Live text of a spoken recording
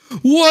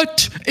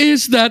What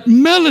is that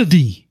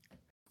melody?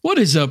 What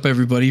is up,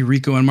 everybody?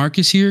 Rico and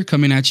Marcus here,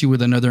 coming at you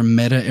with another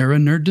meta era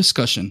nerd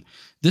discussion.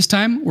 This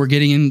time, we're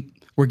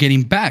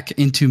getting back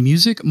into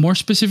music, more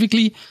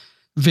specifically,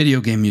 video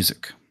game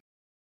music.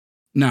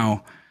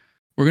 Now,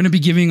 we're going to be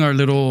giving our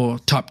little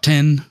top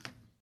 10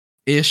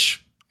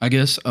 ish, I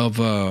guess, of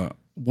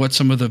what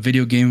some of the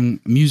video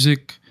game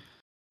music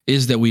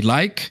is that we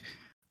like.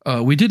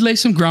 We did lay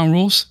some ground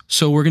rules,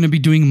 so we're going to be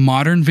doing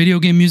modern video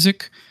game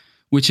music,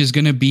 which is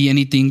going to be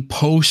anything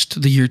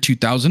post the year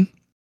 2000.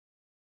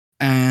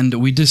 And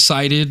we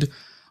decided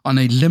on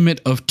a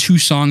limit of 2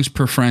 songs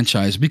per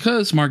franchise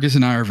because Marcus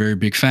and I are very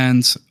big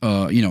fans.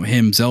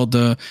 Him,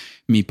 Zelda,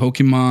 me,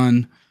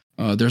 Pokemon.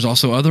 There's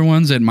also other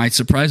ones that might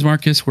surprise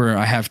Marcus where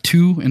I have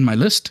 2 in my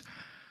list.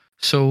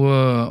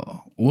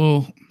 So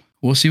we'll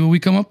see what we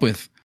come up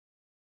with.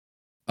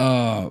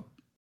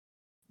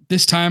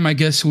 This time, I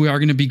guess we are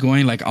going to be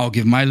going like I'll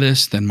give my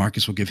list, then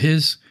Marcus will give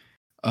his.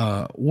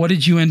 What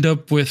did you end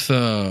up with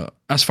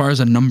as far as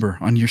a number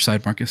on your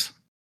side, Marcus?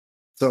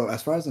 So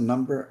as far as the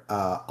number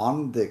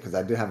because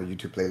I do have a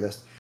YouTube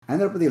playlist, I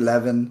ended up with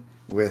 11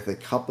 with a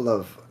couple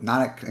of,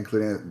 not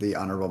including the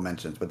honorable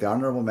mentions, but the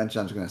honorable mentions,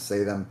 I'm just going to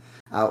say them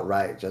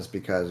outright just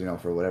because,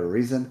 for whatever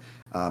reason,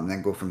 and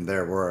then go from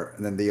there.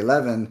 And then the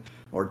 11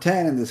 or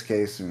 10 in this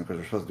case, because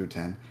we're supposed to do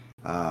 10,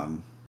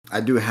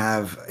 I do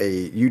have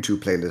a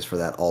YouTube playlist for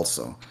that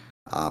also.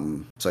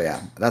 So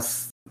yeah,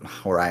 that's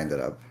where I ended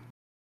up.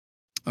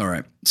 All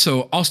right.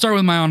 So I'll start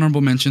with my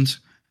honorable mentions.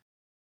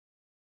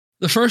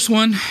 The first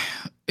one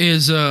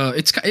is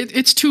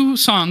it's 2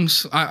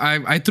 songs.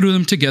 I threw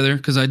them together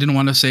because I didn't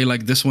want to say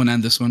like this one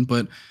and this one,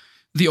 but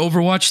the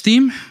Overwatch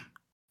theme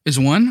is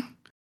one,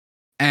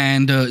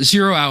 and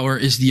 0 Hour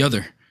is the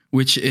other.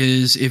 Which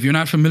is, if you're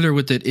not familiar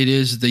with it, it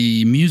is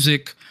the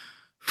music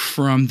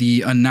from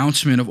the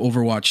announcement of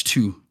Overwatch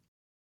 2.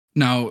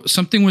 Now,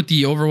 something with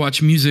the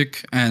Overwatch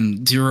music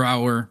and 0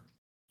 Hour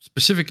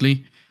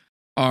specifically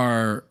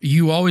are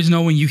you always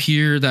know when you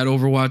hear that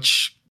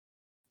Overwatch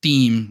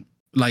theme,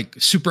 like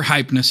super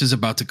hypeness is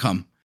about to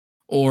come,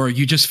 or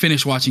you just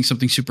finished watching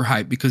something super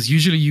hype, because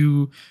usually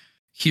you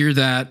hear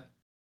that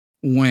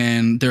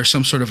when there's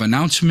some sort of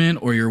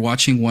announcement or you're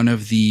watching one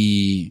of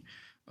the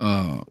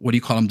what do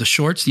you call them? The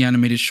shorts, the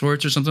animated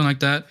shorts or something like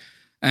that.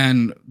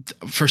 And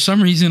for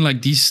some reason,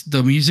 like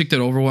the music that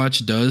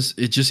Overwatch does,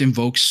 it just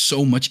invokes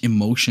so much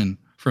emotion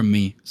from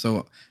me.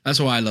 So that's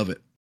why I love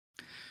it.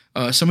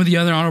 Some of the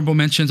other honorable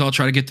mentions, I'll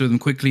try to get through them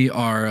quickly,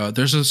 are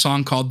there's a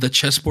song called The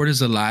Chessboard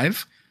is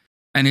Alive.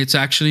 And it's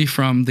actually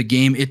from the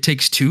game It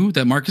Takes Two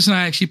that Marcus and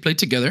I actually played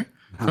together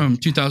from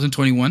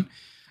 2021.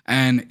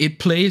 And it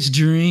plays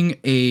during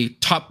a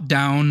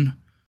top-down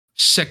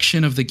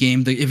section of the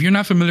game. If you're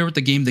not familiar with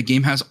the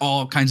game has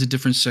all kinds of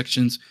different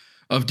sections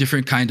of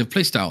different kind of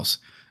playstyles.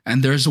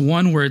 And there's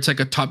one where it's like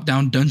a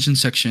top-down dungeon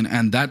section,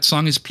 and that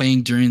song is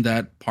playing during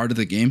that part of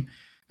the game,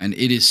 and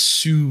it is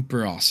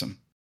super awesome.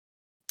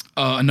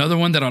 Another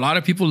one that a lot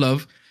of people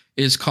love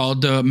is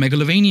called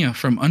Megalovania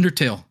from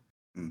Undertale.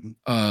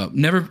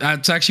 Mm-hmm.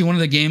 It's actually one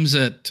of the games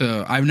that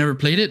I've never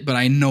played it, but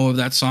I know of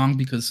that song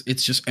because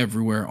it's just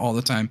everywhere all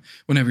the time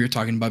whenever you're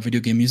talking about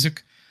video game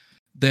music.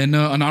 Then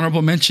an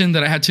honorable mention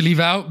that I had to leave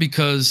out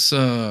because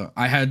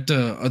I had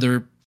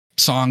other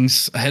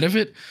songs ahead of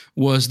it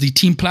was the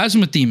Team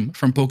Plasma theme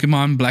from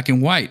Pokemon Black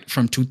and White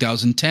from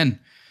 2010.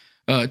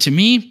 To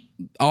me,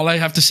 all I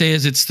have to say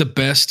is it's the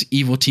best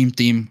Evil Team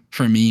theme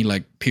for me,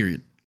 like,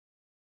 period.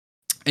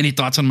 Any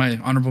thoughts on my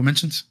honorable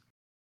mentions?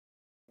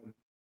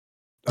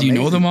 Do you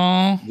know them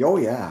all? Oh,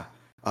 yeah.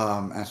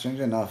 And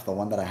strangely enough, the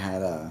one that I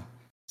had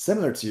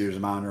similar to yours,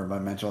 my honorable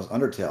mention was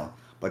Undertale,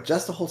 but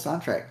just the whole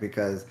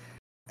soundtrack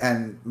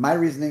and my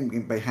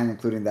reasoning behind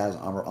including that as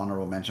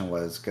honorable mention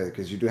was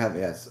because you do have,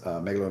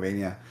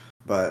 Megalovania,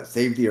 but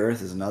Save the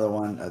Earth is another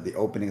one. The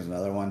opening is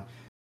another one.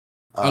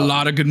 A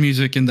lot of good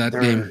music in that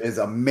game. There is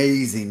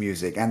amazing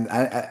music. And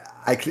I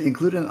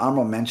included an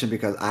honorable mention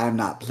because I have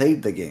not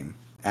played the game.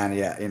 And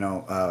yeah,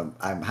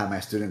 I have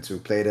my students who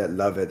played it,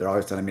 love it. They're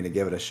always telling me to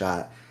give it a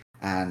shot.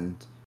 And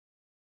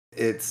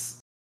it's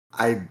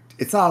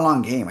not a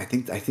long game. I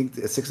think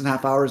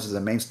 6.5 hours is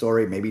the main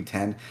story, maybe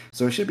 10.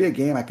 So it should be a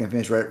game I can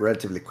finish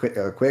relatively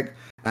quick.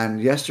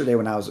 And yesterday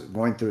when I was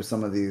going through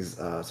some of these,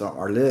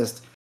 our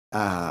list,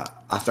 I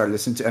started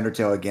listening to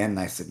Undertale again, and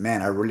I said,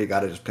 man, I really got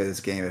to just play this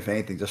game, if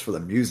anything, just for the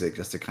music,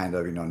 just to kind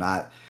of,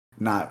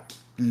 not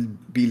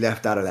be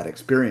left out of that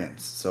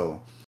experience.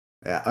 So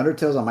yeah,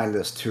 Undertale's on my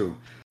list too.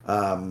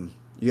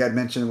 You had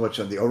mentioned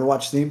the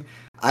Overwatch theme.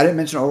 I didn't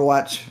mention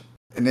Overwatch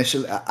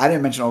initially. I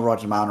didn't mention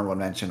Overwatch in my honorable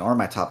mention or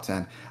my top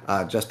 10,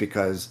 just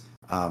because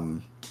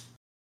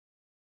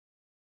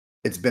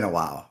it's been a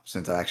while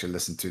since I actually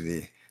listened to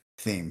the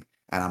theme,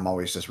 and I'm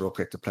always just real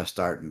quick to press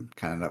start and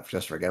kind of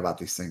just forget about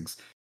these things.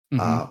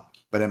 Mm-hmm.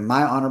 But in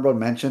my honorable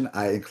mention,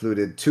 I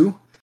included 2,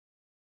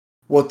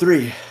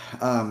 3,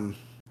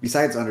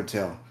 besides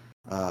Undertale.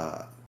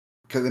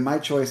 Because in my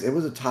choice, it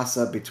was a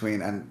toss-up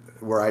between, and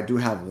where I do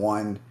have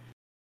one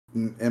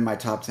in my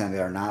top 10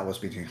 that are not, was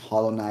between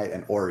Hollow Knight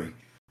and Ori.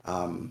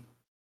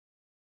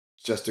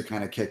 just to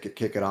kind of kick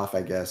it off,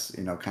 I guess,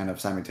 kind of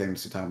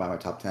simultaneously talking about my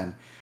top 10.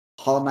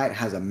 Hollow Knight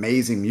has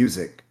amazing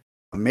music,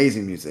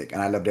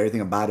 and I loved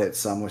everything about it.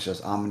 Some was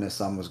just ominous,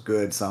 some was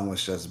good, some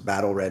was just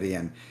battle ready,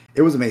 and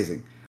it was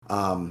amazing.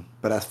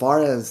 But as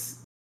far as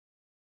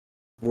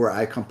where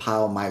I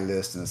compile my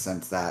list in the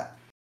sense that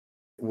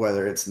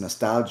whether it's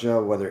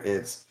nostalgia, whether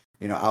it's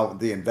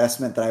the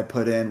investment that I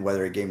put in,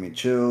 whether it gave me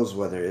chills,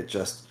 whether it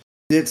just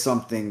did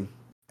something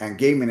and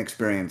gave me an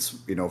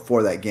experience,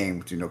 for that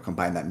game to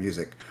combine that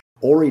music.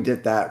 Ori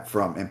did that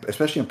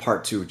especially in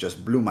part 2,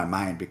 just blew my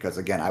mind because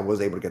again I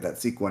was able to get that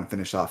sequel and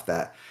finish off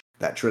that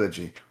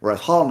trilogy. Whereas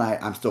Hollow Knight,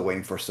 I'm still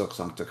waiting for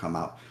Silksong to come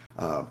out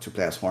to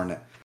play as Hornet.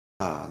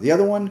 The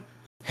other one,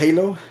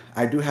 Halo.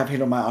 I do have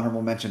Halo my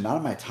honorable mention, not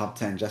in my top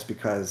 10, just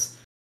because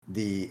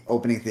the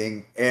opening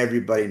thing,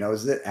 everybody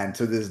knows it, and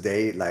to this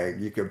day, like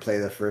you can play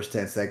the first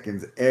 10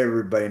 seconds,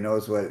 everybody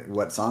knows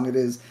what song it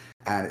is,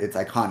 and it's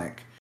iconic.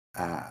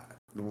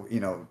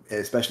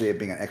 Especially it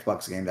being an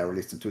Xbox game that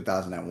released in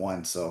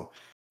 2001. So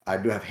I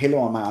do have Halo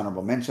on my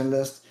honorable mention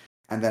list.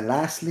 And then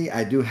lastly,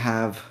 I do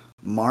have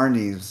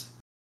Marnie's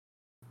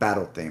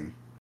battle theme,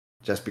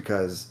 just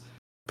because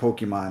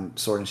Pokemon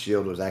Sword and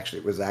Shield was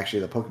actually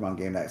the Pokemon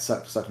game that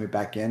sucked me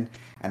back in.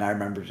 And I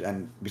remember,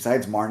 and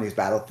besides Marnie's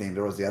battle theme,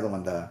 there was the other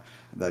one,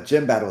 the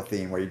gym battle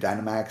theme where you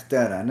Dynamax,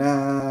 da da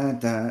da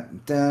da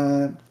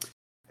da.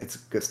 It's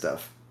good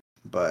stuff.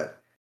 But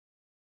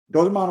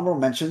those are my honorable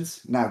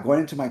mentions. Now going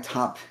into my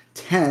top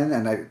 10,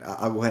 and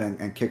I'll go ahead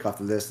and kick off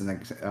the list and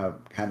then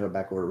hand it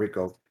back over to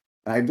Rico.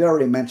 And I did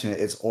already mention it.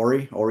 It's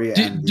Ori.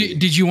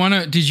 Did you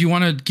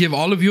wanna give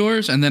all of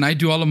yours and then I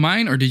do all of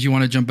mine, or did you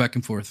want to jump back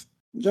and forth?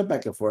 Jump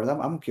back and forth.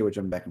 I'm okay with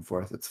jumping back and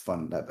forth. It's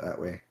fun that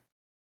way.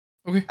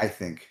 Okay. I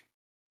think.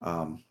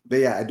 But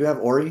yeah, I do have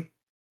Ori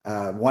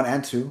 1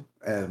 and 2.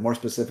 More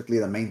specifically,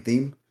 the main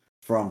theme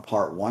from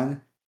part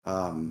 1,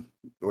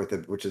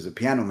 which is a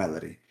piano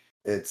melody.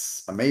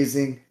 It's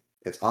amazing.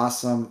 It's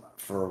awesome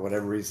for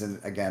whatever reason.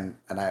 Again,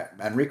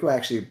 and Rico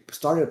actually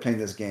started playing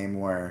this game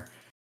where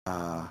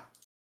I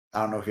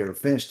don't know if he ever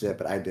finished it,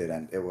 but I did,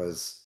 and it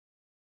was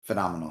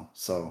phenomenal.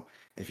 So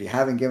if you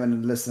haven't given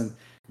it a listen,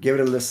 give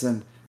it a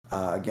listen.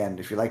 Again,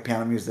 if you like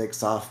piano music,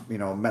 soft,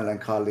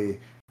 melancholy,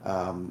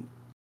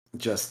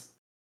 just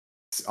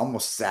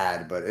almost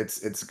sad, but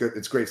it's good.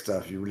 It's great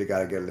stuff. You really got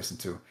to get a listen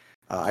to.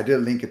 I did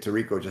link it to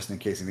Rico just in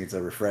case he needs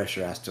a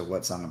refresher as to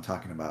what song I'm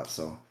talking about.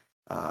 So.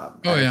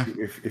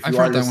 If you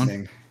are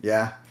listening,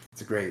 yeah,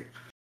 it's great.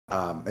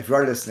 If you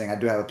are listening, I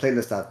do have a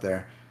playlist out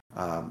there.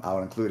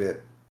 I'll include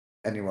it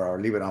anywhere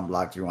or leave it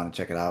unblocked if you want to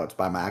check it out. It's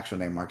by my actual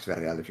name, Marcus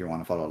Villarreal, if you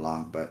want to follow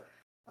along. But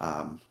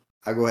I'll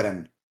go ahead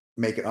and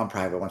make it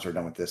unprivate once we're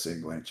done with this, so you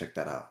can go ahead and check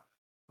that out.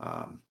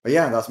 But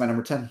yeah, that's my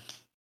number 10.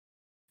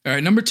 All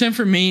right, number 10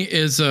 for me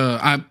is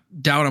I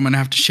doubt I'm gonna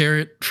have to share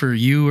it for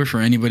you or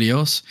for anybody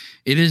else.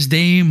 It is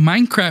the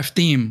Minecraft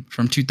theme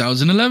from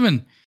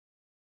 2011.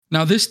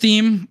 Now this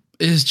theme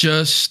is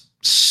just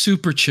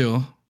super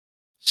chill,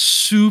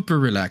 super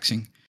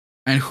relaxing.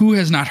 And who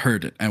has not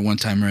heard it at one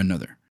time or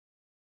another?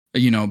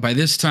 By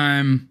this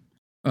time,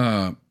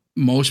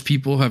 most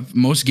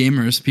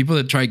gamers, people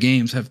that try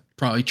games have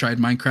probably tried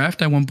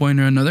Minecraft at one point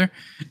or another.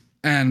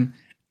 And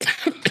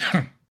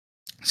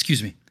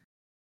excuse me,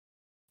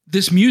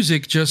 this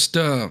music just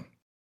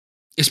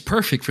is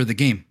perfect for the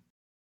game.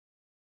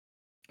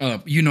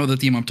 You know the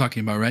theme I'm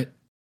talking about, right?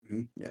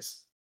 Mm-hmm.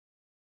 Yes.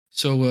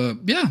 So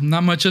yeah,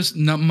 not much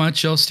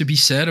else to be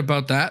said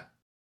about that.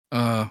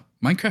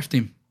 Minecraft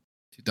theme,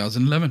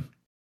 2011.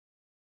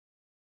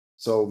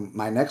 So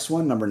my next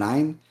one, number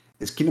 9,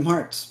 is Kingdom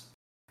Hearts.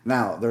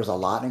 Now there's a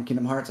lot in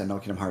Kingdom Hearts. I know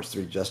Kingdom Hearts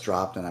 3 just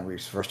dropped, and we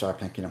first started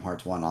playing Kingdom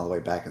Hearts 1 all the way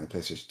back in the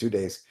PlayStation 2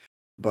 days.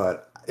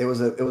 But it was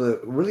a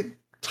really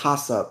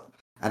toss up,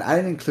 and I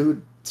didn't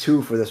include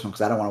 2 for this one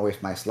because I don't want to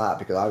waste my slot,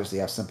 because obviously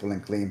I have Simple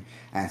and Clean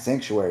and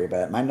Sanctuary. But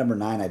at my number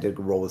 9, I did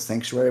roll with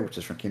Sanctuary, which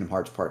is from Kingdom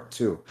Hearts Part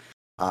 2.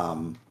 I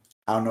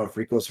don't know if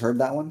Rico's heard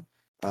that one.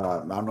 I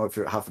don't know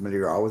how familiar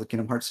you are with the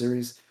Kingdom Hearts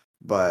series,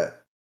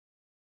 but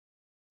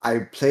I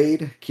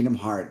played Kingdom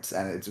Hearts,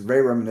 and it's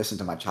very reminiscent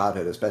to my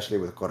childhood, especially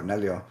with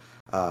Cornelio.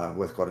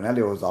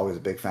 Cornelio was always a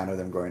big fan of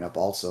them growing up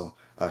also.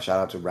 Shout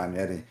out to Bram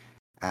Yeti.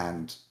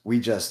 And we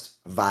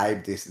just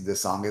vibed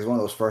this song. It's one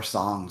of those first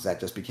songs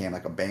that just became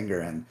like a banger,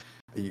 and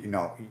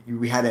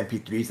we had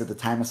MP3s at the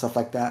time and stuff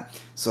like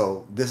that.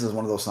 So this is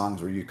one of those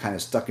songs where you kind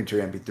of stuck into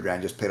your MP3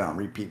 and just played it on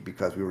repeat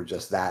because we were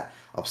just that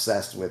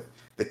obsessed with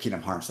the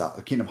Kingdom Hearts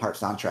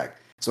soundtrack.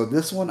 So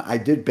this one I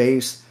did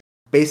base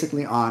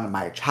basically on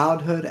my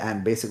childhood,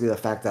 and basically the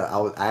fact that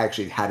I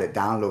actually had it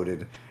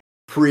downloaded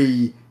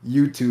pre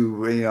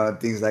YouTube,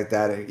 things like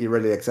that,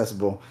 really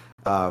accessible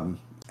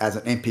as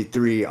an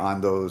MP3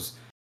 on those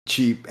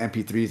cheap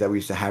MP3s that we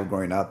used to have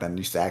growing up, and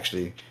used to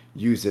actually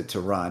use it to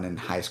run in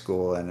high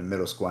school and in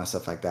middle school and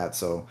stuff like that.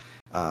 So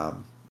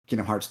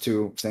Kingdom Hearts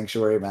 2,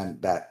 Sanctuary, man,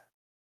 that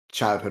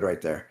childhood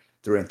right there,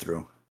 through and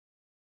through.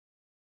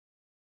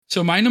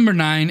 So my number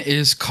 9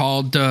 is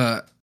called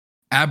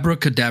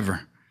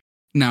Abracadabra.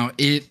 Now,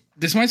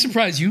 this might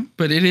surprise you,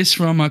 but it is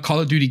from a Call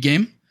of Duty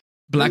game,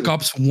 Black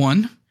Ops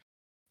 1.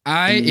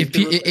 I Can you link it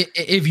real quick?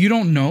 if you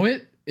don't know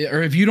it,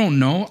 or if you don't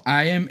know,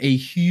 I am a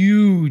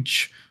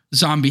huge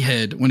zombie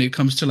head when it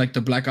comes to like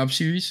the Black Ops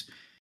series,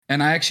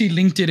 and I actually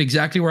linked it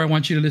exactly where I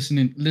want you to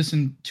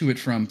listen to it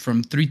from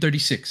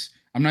 336.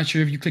 I'm not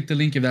sure if you click the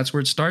link if that's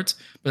where it starts,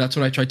 but that's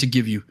what I tried to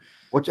give you.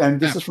 Which and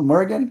this Now, is from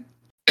where again?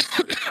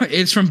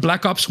 it's from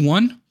Black Ops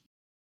 1.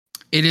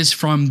 It is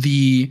from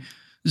the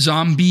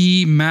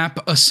zombie map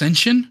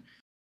Ascension.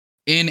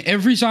 In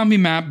every zombie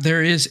map,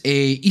 there is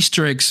a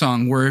Easter egg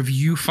song where if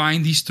you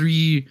find these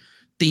three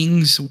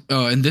things,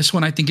 in this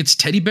one, I think it's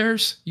teddy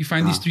bears. You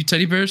find these three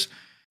teddy bears,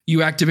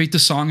 you activate the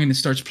song and it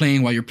starts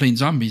playing while you're playing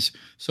zombies.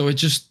 So it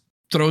just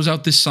throws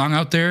out this song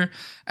out there,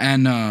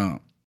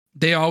 and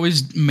they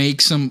always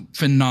make some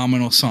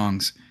phenomenal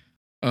songs.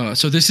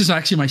 So this is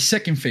actually my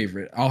second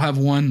favorite. I'll have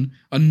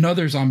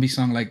another zombie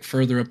song like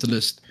further up the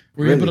list.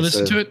 Were you able to Really?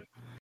 listen to it?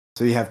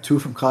 So you have two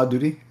from Call of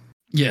Duty?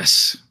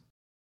 Yes.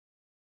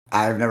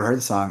 I've never heard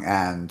the song,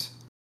 and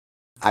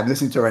I'm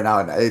listening to it right now,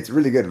 and it's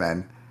really good,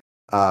 man.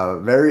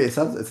 It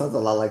sounds a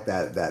lot like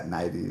that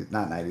 90s,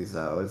 not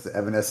 90s, it's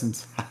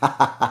Evanescence.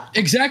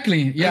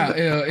 Exactly. Yeah.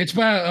 It's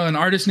by an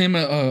artist named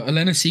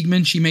Elena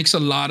Siegman. She makes a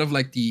lot of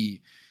like the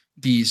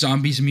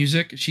zombies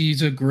music.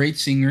 She's a great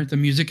singer. The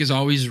music is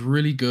always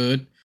really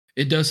good.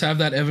 It does have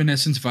that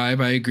Evanescence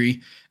vibe. I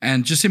agree.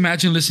 And just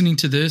imagine listening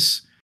to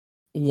this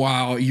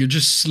while you're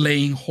just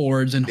slaying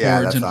hordes and Yeah,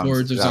 hordes that and sounds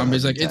hordes of that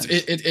zombies. sounds Like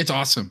intense. it's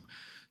awesome.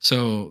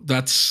 So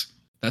that's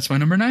my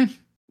number 9.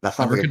 That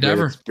sounds like a great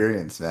Abracadabra.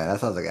 experience, man. That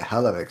sounds like a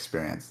hell of an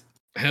experience.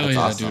 Hell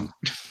That's yeah, dude.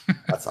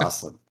 awesome. That's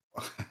awesome.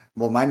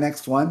 Well, my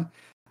next one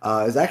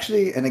is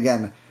actually, and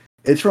again,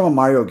 it's from a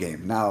Mario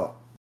game. Now,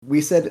 we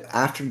said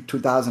after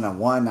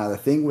 2001. Now, the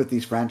thing with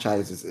these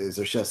franchises is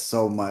there's just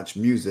so much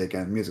music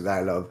and music that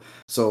I love.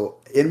 So,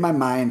 in my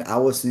mind, I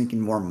was thinking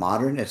more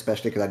modern,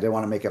 especially because I did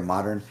want to make it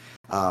modern.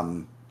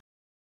 Um,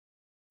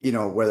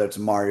 whether it's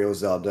Mario,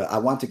 Zelda, I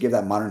want to give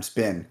that modern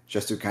spin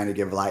just to kind of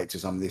give light to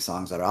some of these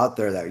songs that are out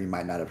there that you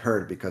might not have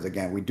heard. Because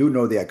again, we do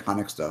know the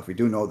iconic stuff, we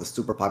do know the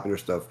super popular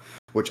stuff,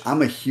 which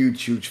I'm a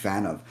huge, huge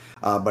fan of.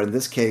 But in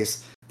this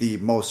case,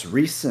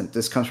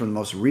 this comes from the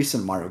most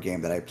recent Mario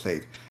game that I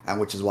played, and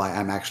which is why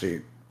I'm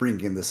actually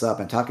bringing this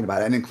up and talking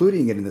about it and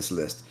including it in this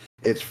list.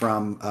 It's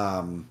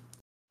from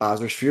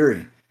Bowser's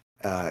Fury.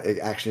 It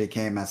actually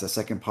came as a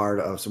second part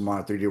of Super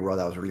Mario 3D World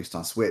that was released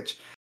on Switch.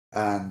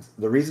 And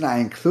the reason I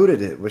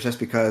included it was just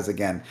because,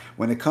 again,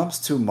 when it comes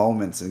to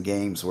moments in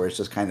games where it's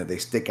just kind of they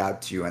stick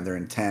out to you and they're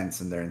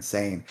intense and they're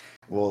insane,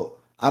 well,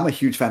 I'm a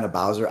huge fan of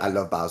Bowser. I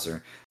love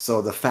Bowser.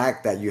 So the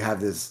fact that you have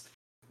this,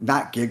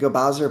 not Giga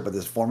Bowser, but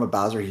this form of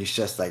Bowser, he's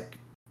just like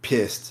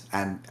pissed,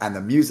 and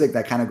the music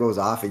that kind of goes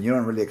off, and you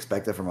don't really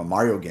expect it from a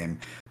Mario game,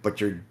 but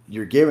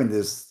you're given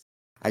this.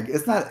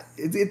 It's not.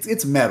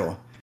 It's metal.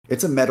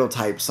 It's a metal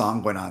type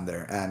song going on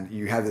there, and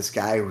you have this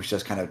guy who's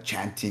just kind of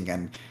chanting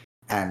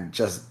and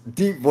just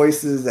deep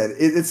voices, and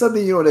it's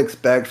something you don't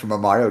expect from a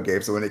Mario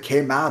game. So when it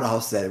came out, I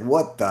said,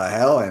 "What the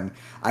hell?" And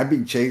I'm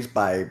being chased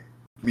by,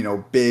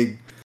 big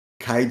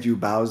kaiju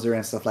Bowser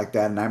and stuff like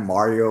that, and I'm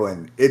Mario,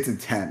 and it's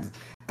intense.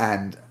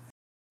 And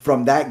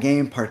from that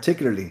game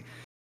particularly,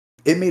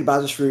 it made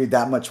Bowser's Fury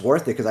that much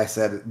worth it because I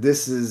said,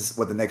 "This is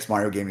what the next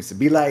Mario game needs to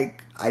be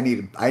like. I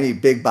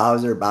need Big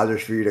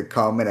Bowser's Fury to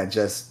come in and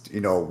just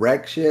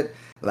wreck shit."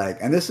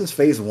 And this is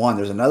phase 1.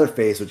 There's another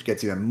phase which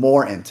gets even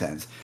more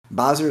intense.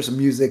 Bowser's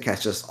music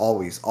has just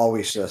always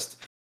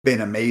just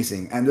been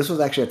amazing. And this was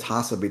actually a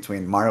toss-up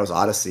between Mario's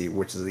Odyssey,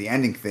 which is the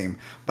ending theme,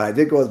 but I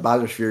did go with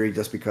Bowser's Fury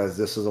just because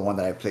this was the one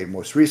that I played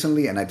most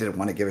recently, and I didn't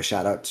want to give a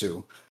shout out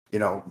to,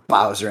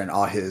 Bowser and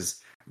all his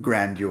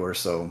grandeur.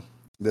 So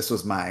this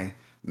was my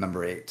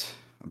number 8,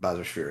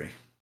 Bowser's Fury.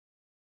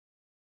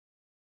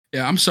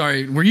 Yeah, I'm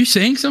sorry. Were you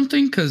saying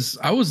something? Because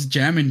I was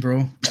jamming,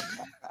 bro.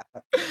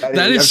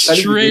 That is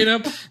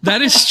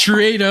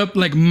straight up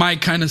like my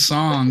kind of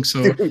song.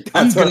 So Dude,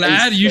 I'm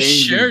glad you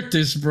shared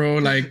this, bro.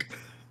 Like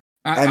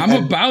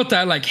I'm about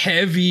that like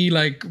heavy,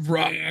 like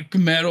rock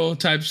metal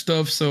type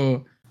stuff.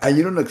 So and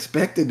you don't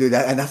expect to do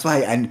that, and that's why.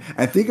 And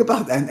think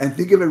about and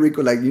think of it,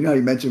 Rico. Like you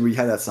mentioned we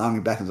had that song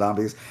in Back in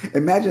Zombies.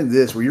 Imagine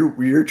this, where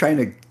you're trying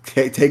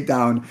to take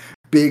down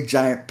big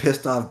giant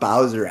pissed off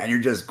Bowser, and you're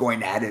just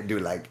going at it,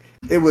 dude. Like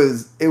it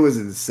was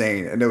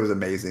insane, and it was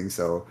amazing.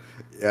 So.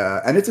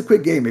 And it's a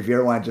quick game if you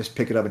ever want to just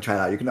pick it up and try it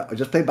out. You can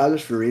just play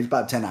Bowser's Fury. It's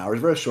about 10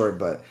 hours, very short,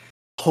 but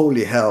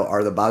holy hell,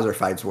 are the Bowser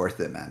fights worth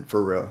it, man?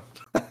 For real.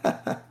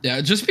 Yeah,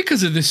 just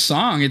because of this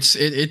song,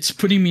 it's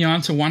putting me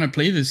on to want to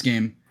play this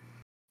game.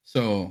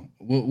 So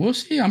we'll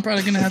see. I'm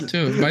probably gonna have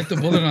to bite the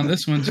bullet on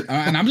this one,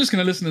 and I'm just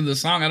gonna listen to the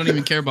song. I don't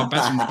even care about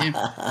passing the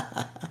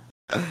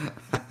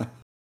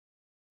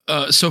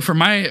game. So for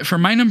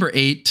my number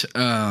 8,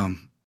 I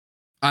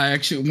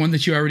actually one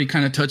that you already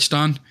kind of touched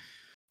on.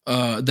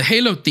 The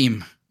Halo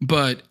theme,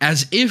 but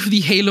as if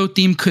the Halo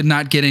theme could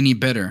not get any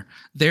better.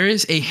 There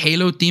is a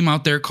Halo theme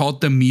out there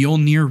called the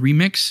Mjolnir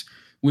remix,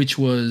 which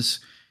was,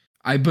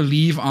 I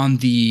believe, on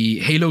the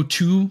Halo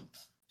 2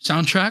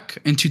 soundtrack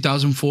in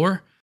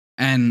 2004.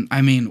 And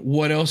I mean,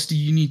 what else do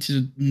you need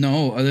to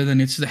know other than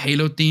it's the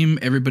Halo theme?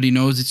 Everybody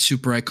knows it's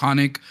super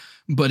iconic,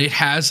 but it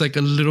has like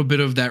a little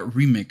bit of that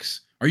remix.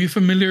 Are you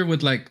familiar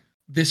with like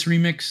this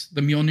remix,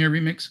 the Mjolnir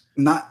remix?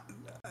 Not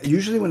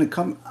usually when it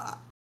comes.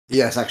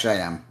 Yes, actually,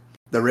 I am.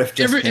 The riff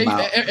just came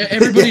out.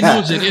 Everybody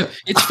knows it.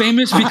 It's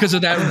famous because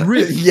of that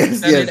riff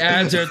yes, that it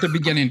adds there at the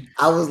beginning.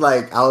 I was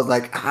like,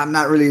 I'm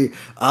not really.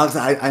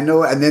 I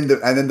know, and then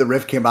the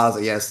riff came out. I was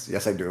like,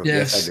 yes, I do.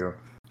 Yes, I do.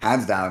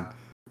 Hands down.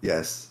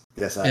 Yes.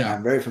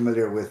 I'm very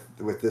familiar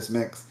with this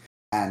mix,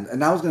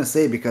 and I was gonna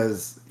say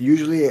because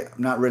usually I'm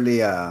not really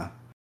how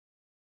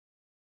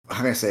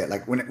can I say it?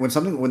 Like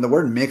when the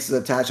word mix is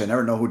attached, I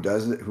never know who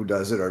does it,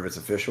 or if it's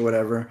official,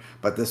 whatever.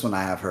 But this one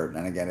I have heard,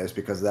 and again, it's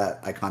because of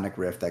that iconic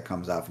riff that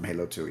comes out from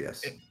Halo 2.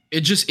 Yes,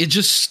 it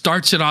just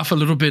starts it off a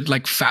little bit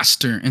like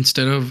faster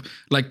instead of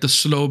like the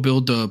slow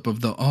build up of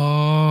the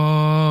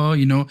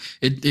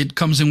it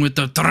comes in with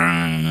the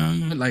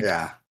like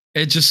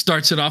It just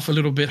starts it off a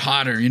little bit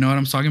hotter. You know what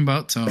I'm talking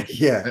about? So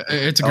yeah,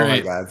 it's great. Oh my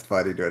god, it's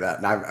funny doing that.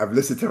 And I've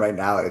listened to it right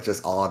now, and it's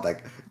just all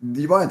like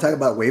you want to talk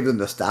about waves of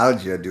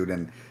nostalgia, dude,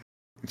 and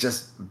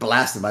just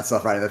blasted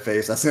myself right in the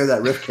face as soon as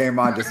that riff came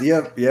on. Just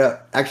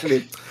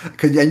actually,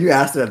 and you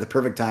asked it at the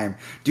perfect time.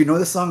 Do you know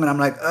this song? And I'm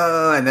like,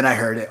 and then I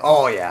heard it.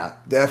 Oh yeah,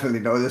 definitely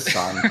know this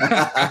song.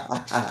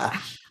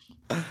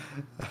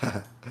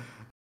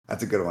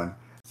 That's a good one.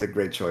 It's a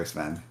great choice,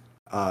 man.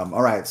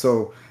 All right,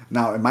 so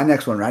now in my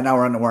next one, right now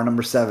we're on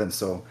number 7.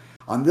 So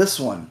on this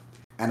one,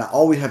 and I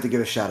always have to give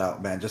a shout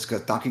out, man, just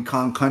because Donkey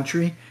Kong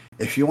Country.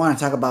 If you want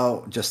to talk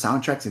about just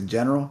soundtracks in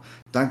general,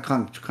 Donkey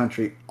Kong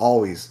Country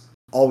always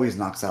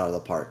knocks out of the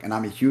park. And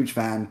I'm a huge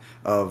fan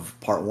of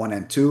part 1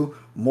 and 2,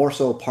 more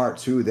so part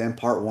 2 than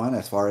part 1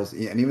 as far as,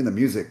 and even the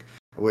music,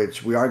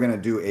 which we are going to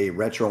do a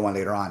retro one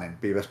later on,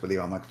 and best believe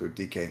I'm going to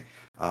include DK.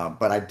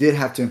 But I did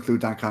have to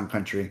include Donkey Kong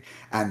Country,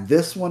 and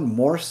this one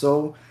more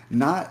so,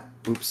 not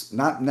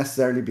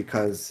necessarily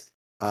because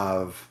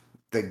of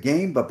the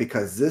game, but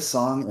because this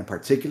song in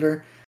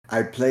particular,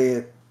 I play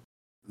it,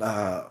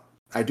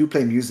 I do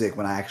play music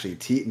when I actually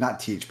not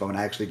teach, but when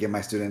I actually give my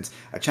students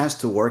a chance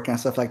to work and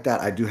stuff like that.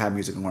 I do have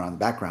music going on in the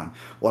background.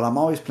 Well, I'm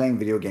always playing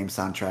video game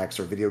soundtracks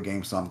or video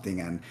game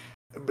something.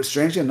 But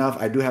strangely enough,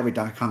 I do have a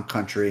Donkey Kong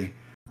Country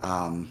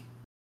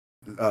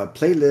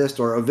playlist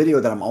or a video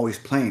that I'm always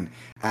playing.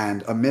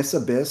 And Miss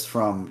Abyss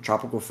from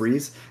Tropical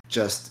Freeze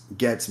just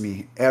gets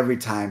me every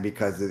time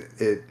because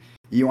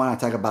you want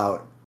to talk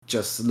about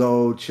just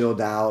slow, chilled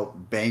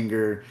out,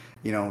 banger,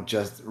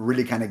 just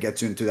really kind of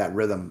gets you into that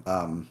rhythm.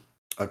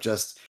 Of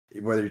just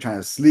whether you're trying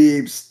to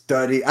sleep,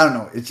 study, I don't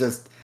know.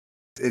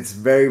 It's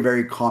very,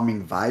 very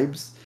calming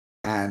vibes.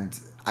 And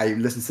I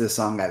listen to this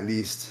song at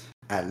least,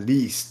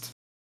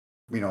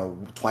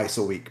 twice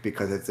a week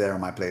because it's there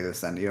on my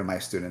playlist, and even my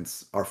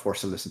students are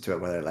forced to listen to it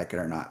whether they like it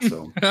or not.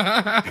 So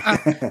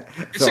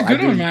it's a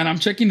good one, man. I'm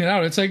checking it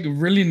out. It's like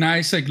really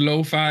nice, like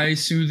lo-fi,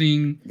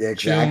 soothing. Yeah,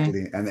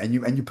 exactly. Chill.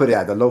 And you put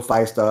the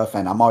lo-fi stuff,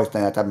 and I'm always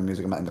playing that type of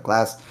music in the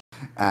class.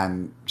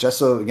 And just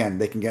so again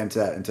they can get into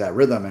that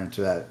rhythm and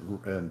into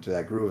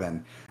that groove,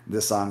 and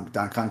this song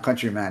Donkey Kong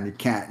Country, man, you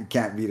can't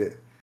beat it.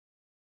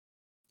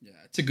 Yeah,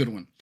 it's a good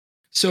one.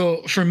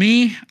 So for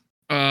me,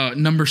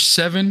 number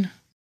 7,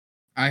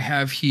 I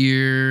have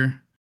here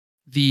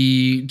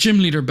the Gym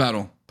Leader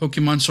Battle,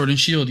 Pokemon Sword and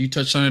Shield. You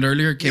touched on it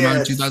earlier. It came out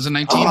in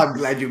 2019. Oh, I'm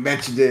glad you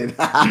mentioned it.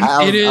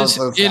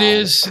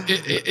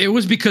 It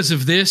was because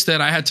of this that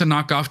I had to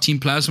knock off Team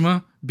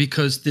Plasma,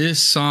 because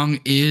this song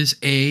is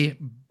a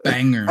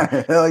banger.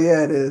 Hell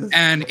yeah, it is.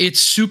 And it's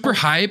super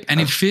hype,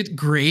 and it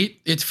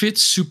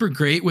fits super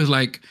great with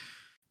like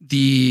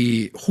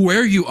the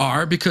where you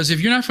are, because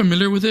if you're not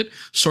familiar with it,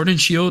 Sword and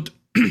Shield,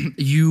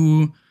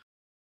 you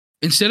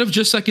instead of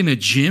just like in a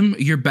gym,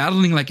 you're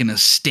battling like in a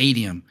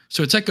stadium.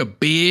 So it's like a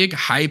big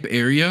hype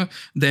area.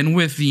 Then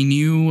with the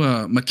new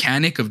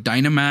mechanic of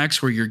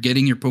Dynamax, where you're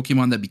getting your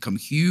Pokemon that become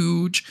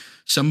huge,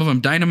 some of them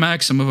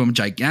Dynamax, some of them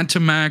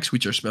Gigantamax,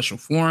 which are special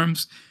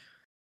forms.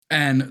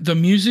 And the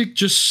music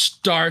just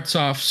starts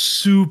off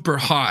super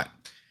hot.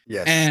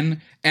 Yes. And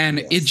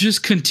yes. It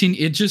just continues.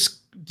 It just,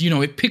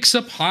 it picks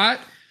up hot,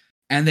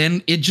 and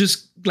then it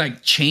just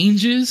like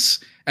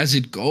changes as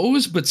it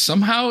goes, but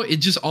somehow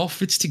it just all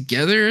fits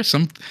together.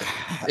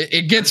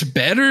 It gets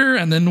better.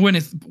 And then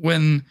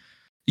when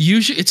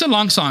usually it's a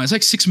long song, it's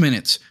like 6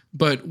 minutes,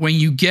 but when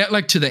you get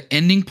like to the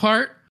ending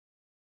part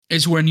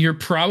is when you're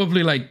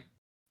probably like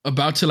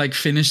about to like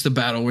finish the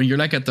battle, when you're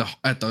like at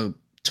the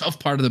tough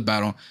part of the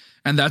battle.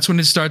 And that's when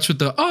it starts with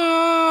the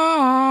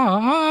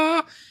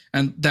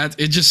and that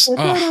it just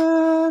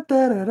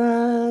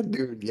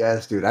dude,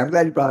 yes, dude. I'm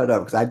glad you brought it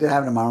up, because I did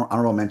have an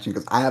honorable mention,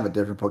 because I have a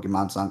different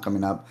Pokemon song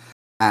coming up,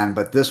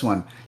 but this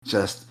one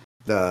just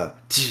the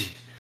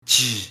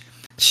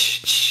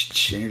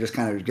and you just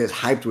kind of get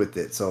hyped with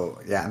it. So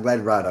yeah, I'm glad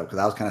you brought it up, because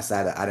I was kind of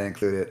sad that I didn't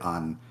include it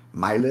on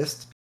my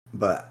list,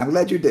 but I'm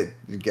glad you did.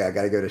 Yeah, I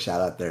gotta give it a shout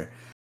out there.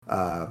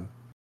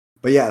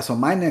 But yeah, so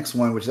my next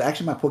one, which is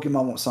actually my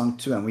Pokemon song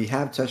too, and we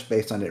have touched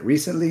base on it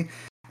recently,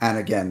 And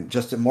again,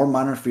 just a more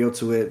modern feel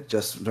to it,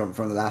 just from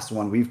the last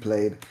one we've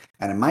played.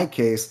 And in my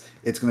case,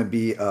 it's going to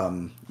be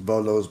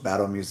Volo's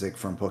battle music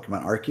from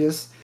Pokemon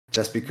Arceus,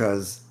 just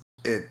because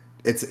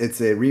it's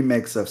a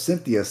remix of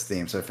Cynthia's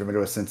theme. So if you're familiar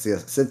with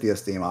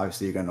Cynthia's theme,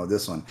 obviously you're going to know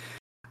this one.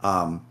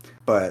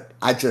 But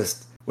I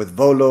just, with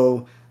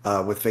Volo,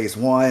 with phase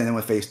one, and then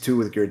with phase two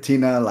with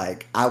Giratina,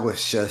 like I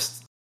was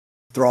just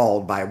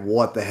enthralled by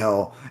what the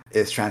hell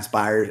is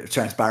transpiring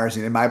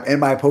in my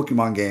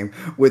Pokemon game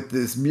with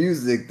this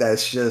music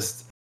that's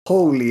just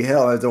holy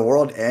hell. It's a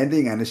world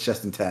ending and it's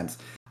just intense.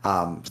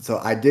 So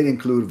I did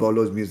include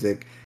Volo's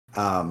music,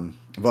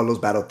 Volo's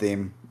battle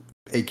theme,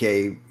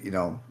 aka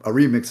a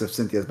remix of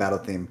Cynthia's battle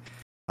theme.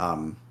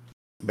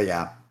 But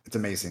yeah, it's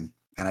amazing.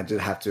 And I did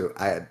have to.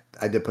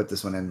 I did put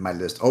this one in my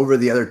list over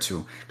the other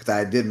two because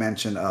I did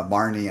mention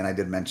Marnie and I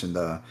did mention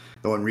the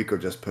one Rico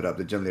just put up,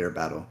 the gym leader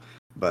battle.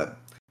 But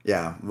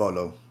yeah,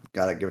 Volo,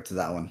 gotta give it to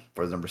that one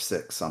for number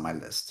 6 on my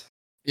list.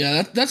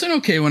 Yeah, that's an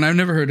okay one. I've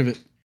never heard of it.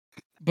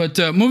 But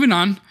moving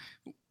on,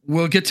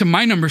 we'll get to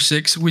my number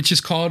 6, which is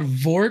called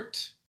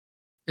Vort.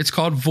 It's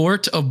called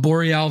Vort of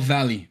Boreal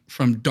Valley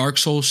from Dark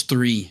Souls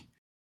 3.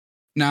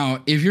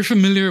 Now, if you're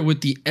familiar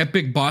with the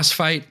epic boss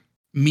fight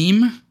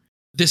meme,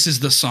 this is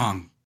the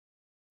song.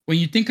 When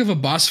you think of a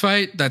boss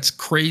fight that's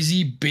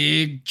crazy,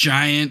 big,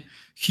 giant,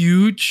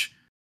 huge,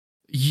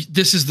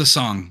 this is the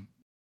song.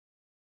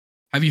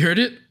 Have you heard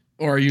it?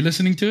 Or are you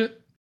listening to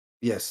it?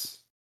 Yes.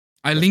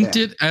 I linked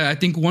it. I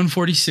think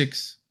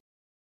 146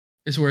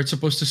 is where it's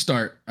supposed to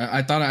start.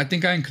 I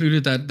think I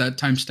included that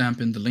timestamp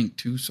in the link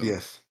too. So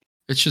yes,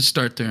 it should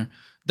start there.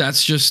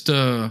 That's just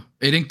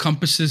it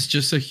encompasses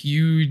just a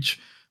huge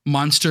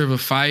monster of a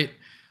fight.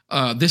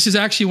 This is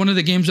actually one of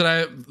the games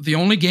the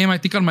only game I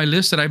think on my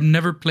list that I've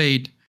never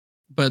played,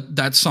 but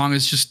that song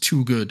is just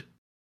too good.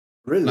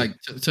 Really? Like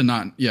to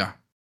not, yeah.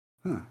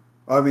 Huh.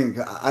 I mean,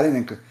 I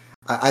didn't.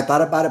 I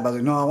thought about it, but I was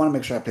like, no, I want to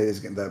make sure I play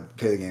the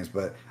games.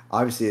 But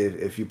obviously,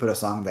 if you put a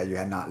song that you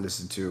had not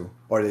listened to,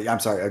 or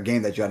a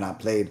game that you had not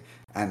played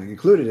and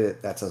included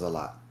it, that says a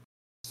lot.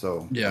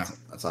 So yeah,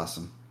 that's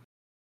awesome.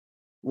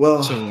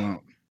 Well, so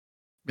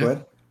go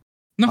ahead.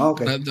 No,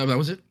 okay, that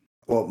was it.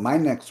 Well, my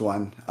next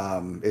one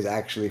is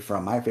actually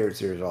from my favorite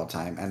series of all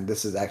time, and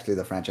this is actually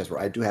the franchise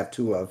where I do have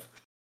 2 of.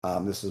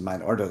 This is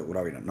mine. Or what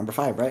are we on? Number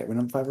 5, right? We're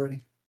number 5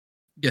 already.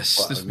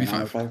 Yes, this would be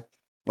 5.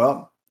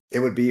 Well, it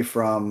would be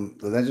from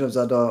The Legend of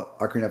Zelda: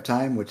 Ocarina of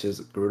Time, which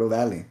is Gerudo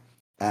Valley,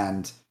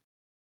 and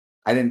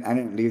I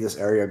didn't leave this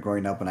area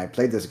growing up when I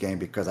played this game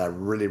because I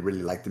really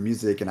really liked the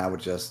music and I would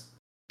just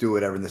do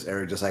whatever in this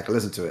area just so I could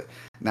listen to it.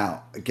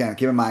 Now, again,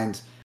 keep in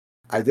mind,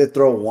 I did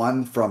throw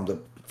one from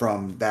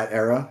that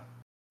era.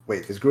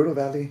 Wait, is Gerudo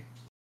Valley?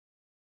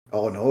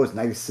 Oh no, it's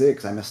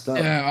 96. I messed up.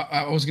 Yeah,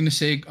 I was gonna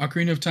say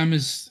Ocarina of Time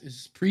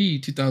is pre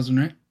 2000,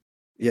 right?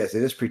 Yes,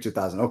 it is pre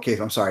 2000. Okay,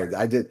 I'm sorry.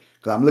 I did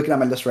because I'm looking at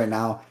my list right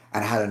now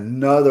and I had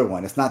another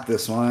one. It's not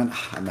this one.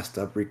 I messed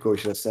up, Rico. You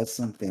should have said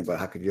something, but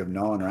how could you have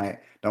known, right?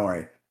 Don't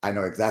worry. I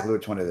know exactly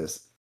which one it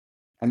is.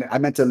 And I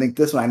meant to link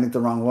this one. I linked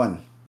the wrong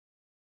one.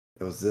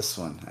 It was this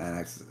one, and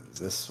it's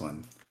this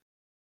one.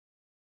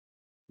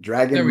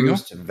 Dragon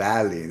Roost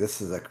Valley.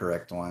 This is the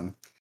correct one.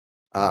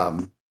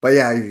 But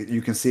yeah,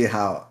 you can see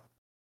how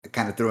I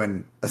kind of threw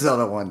in a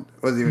Zelda one.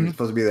 It wasn't even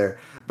supposed to be there.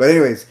 But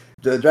anyways,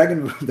 the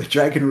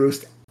Dragon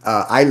Roost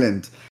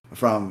Island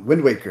from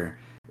Wind Waker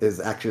is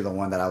actually the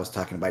one that I was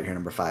talking about here,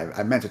 number 5.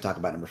 I meant to talk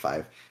about number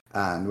 5.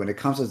 And when it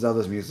comes to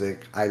Zelda's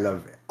music, I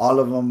love all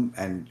of them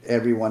and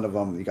every one of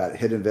them. You got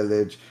Hidden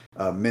Village,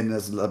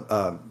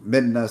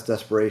 Midna's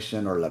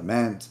Desperation or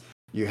Lament.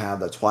 You have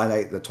the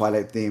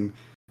Twilight theme.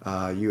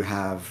 You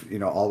have,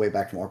 all the way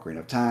back from Ocarina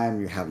of Time.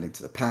 You have Link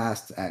to the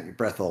Past and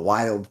Breath of the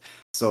Wild.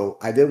 So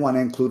I did want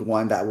to include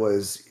one that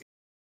was,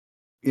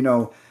 in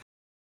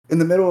the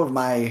middle of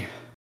my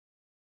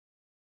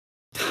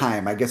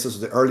time. I guess this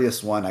was the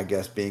earliest one, I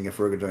guess, being if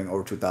we're doing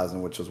over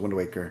 2000, which was Wind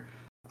Waker.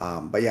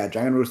 But yeah,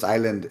 Dragon Roost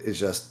Island is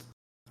just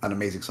an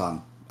amazing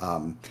song.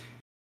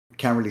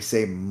 Can't really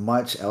say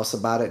much else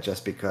about it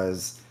just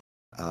because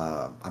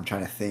I'm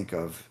trying to think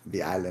of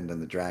the island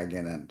and the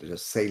dragon and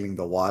just sailing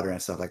the water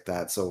and stuff like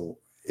that. So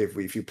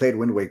if you played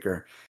Wind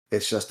Waker,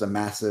 it's just a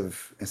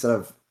massive, instead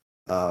of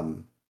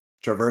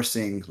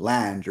traversing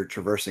land, you're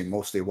traversing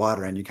mostly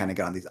water and you kind of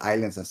get on these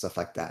islands and stuff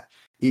like that.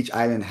 Each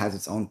island has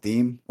its own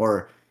theme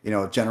or,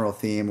 general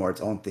theme or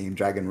its own theme,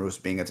 Dragon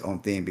Roost being its own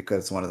theme because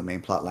it's one of the main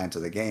plot lines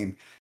of the game.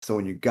 So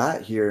when you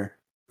got here,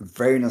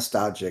 very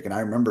nostalgic. And I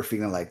remember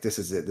feeling like this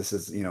is it. This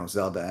is,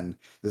 Zelda. And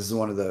this is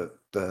one of the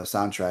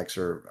soundtracks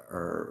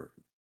or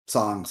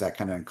songs that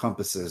kind of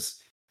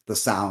encompasses the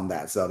sound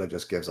that Zelda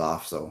just gives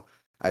off. So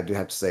I do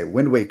have to say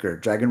Wind Waker,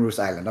 Dragon Roost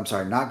Island. I'm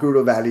sorry, not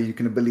Gerudo Valley. You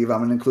can believe I'm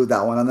going to include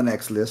that one on the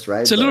next list,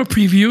 right? It's a little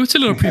preview.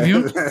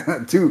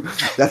 2.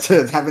 That's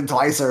happened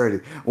twice already.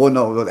 Well,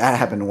 no, that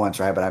happened once,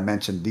 right? But I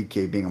mentioned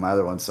DK being on my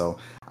other one. So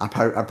I'm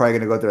probably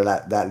going to go through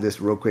that list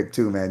real quick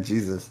too, man.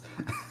 Jesus.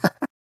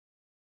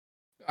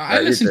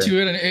 I listened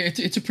to it, and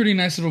it's a pretty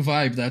nice little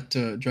vibe,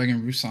 that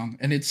Dragon Roost song.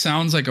 And it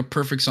sounds like a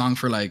perfect song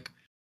for, like,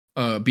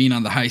 being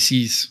on the high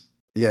seas.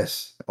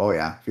 Yes, Oh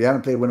yeah. If you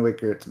haven't played Wind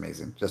Waker, it's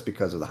amazing just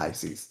because of the high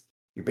seas.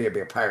 You better be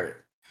a pirate.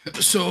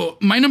 So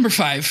my number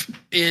 5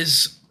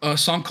 is a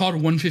song called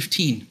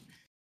 115.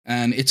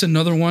 And it's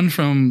another one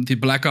from the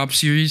Black Ops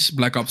series,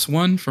 Black Ops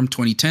 1 from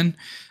 2010.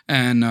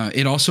 And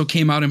it also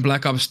came out in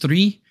Black Ops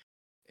 3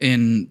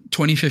 in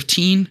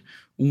 2015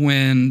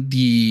 when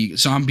the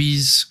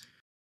zombies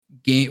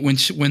game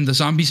when the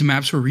zombies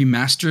maps were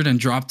remastered and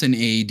dropped in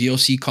a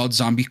DLC called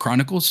Zombie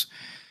Chronicles.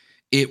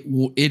 It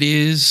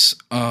is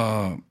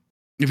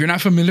if you're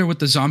not familiar with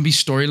the zombie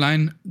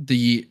storyline,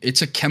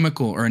 it's a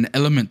chemical or an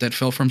element that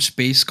fell from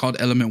space called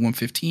Element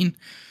 115,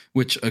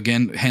 which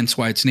again, hence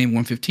why it's named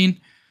 115,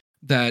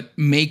 that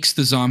makes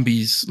the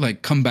zombies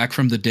like come back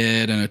from the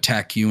dead and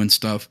attack you and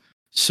stuff.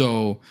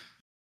 So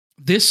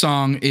this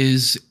song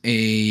is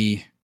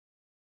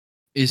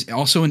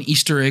also an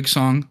Easter egg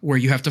song where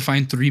you have to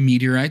find 3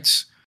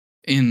 meteorites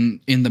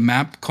in the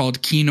map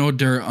called Kino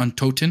der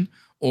Untoten,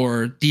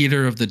 or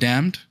Theater of the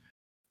Damned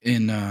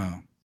in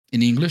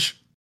English.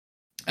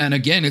 And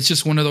again, it's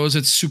just one of those.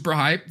 It's super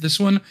hype. This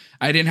one,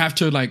 I didn't have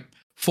to like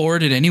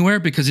forward it anywhere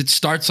because it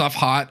starts off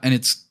hot and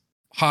it's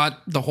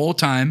hot the whole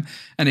time.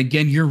 And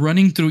again, you're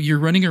running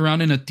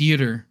around in a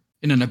theater,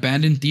 in an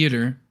abandoned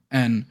theater,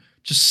 and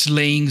just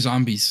slaying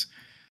zombies.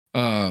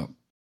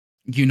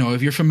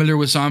 If you're familiar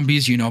with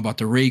zombies, you know about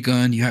the ray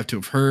gun. You have to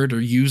have heard or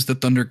used the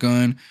thunder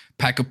gun,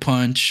 pack a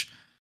punch,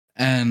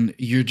 and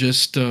you're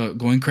just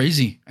going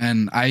crazy.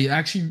 And I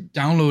actually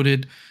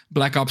downloaded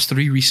Black Ops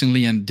 3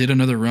 recently and did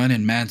another run,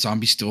 and man,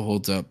 zombie still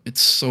holds up.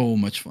 It's so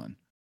much fun.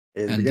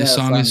 And this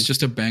song is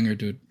just a banger,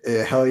 dude.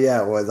 Yeah, hell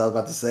yeah, it was. I was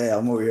about to say,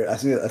 I'm over here.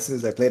 As soon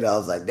as I played it, I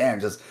was like, damn,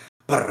 just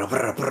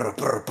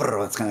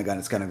it's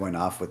kind of going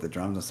off with the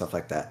drums and stuff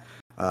like that.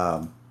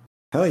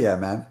 Hell yeah,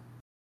 man.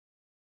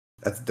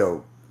 That's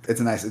dope.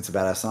 It's a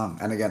badass song.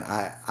 And again,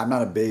 I'm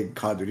not a big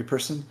Call of Duty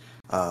person.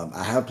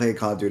 I have played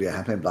Call of Duty. I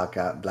have played Black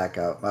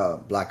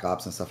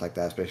Ops and stuff like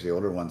that, especially the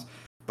older ones.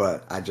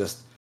 But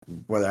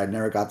whether I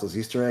never got those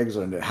Easter eggs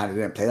or I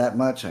didn't play that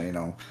much,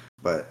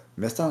 but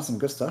missed out on some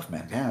good stuff,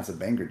 man. Yeah, it's a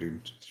banger,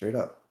 dude. Straight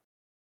up.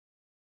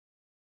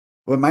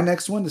 Well, my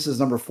next one, this is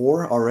number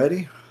 4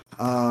 already,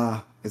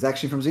 is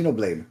actually from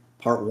Xenoblade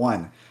Part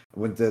 1.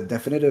 When the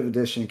definitive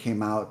edition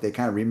came out, they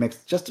kind of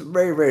remixed just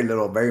very, very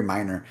little, very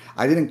minor.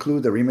 I didn't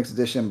include the remix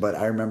edition, but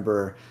I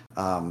remember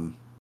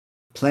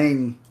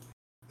playing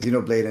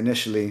Xenoblade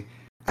initially,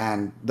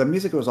 and the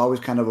music was always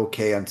kind of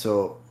okay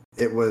until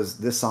it was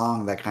this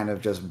song that kind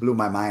of just blew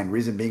my mind.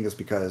 Reason being is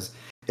because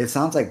it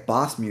sounds like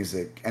boss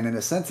music, and in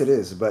a sense it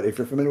is, but if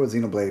you're familiar with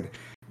Xenoblade,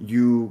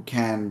 you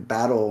can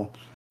battle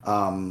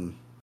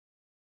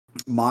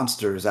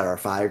monsters that are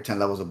 5-10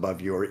 levels above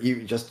you, or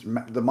even just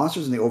the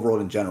monsters in the overworld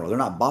in general. They're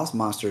not boss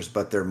monsters,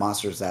 but they're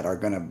monsters that are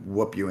going to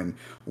whoop you in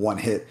one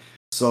hit.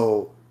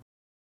 So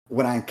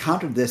when I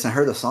encountered this and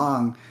heard the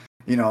song,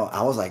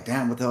 I was like,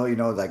 damn, what the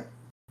hell, like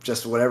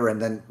just whatever.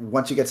 And then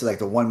once you get to like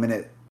the 1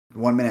 minute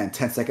and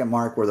 10-second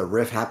mark where the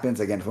riff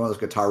happens, again, it's one of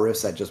those guitar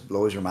riffs that just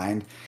blows your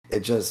mind. It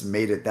just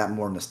made it that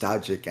more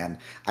nostalgic. And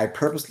I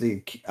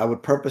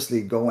would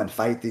purposely go and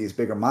fight these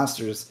bigger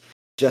monsters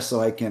just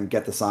so I can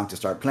get the song to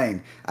start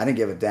playing. I didn't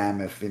give a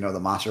damn if, the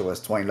monster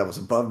was 20 levels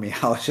above me.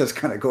 I was just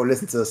going to go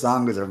listen to the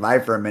song to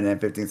survive for a minute and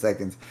 15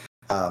 seconds.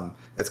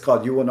 It's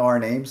called You Will Know Our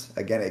Names.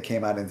 Again, it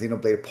came out in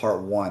Xenoblade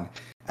Part 1.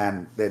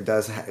 And it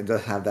does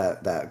have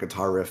that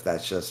guitar riff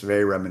that's just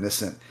very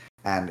reminiscent.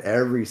 And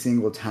every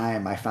single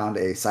time I found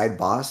a side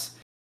boss,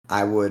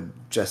 I would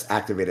just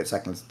activate it so I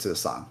can listen to the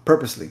song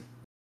purposely.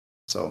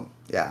 So,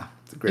 yeah.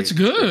 It's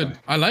good.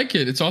 I like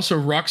it. It's also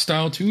rock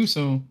style too,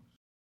 so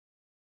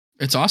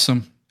it's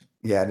awesome.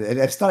 Yeah,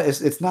 it's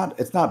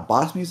not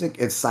boss music,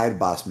 it's side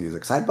boss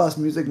music. Side boss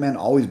music, man,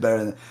 always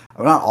better than,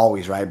 well, not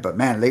always, right? But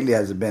man, lately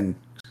has it been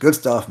good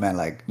stuff, man.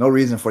 Like, no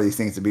reason for these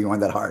things to be going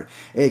that hard.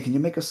 Hey, can you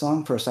make a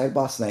song for a side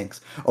boss?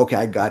 Thanks. Okay,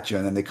 I got you.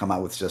 And then they come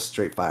out with just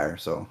straight fire.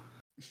 So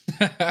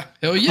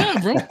hell yeah,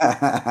 bro.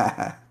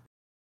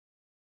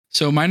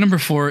 So my number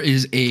 4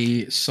 is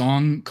a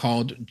song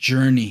called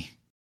Journey.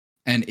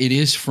 And it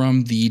is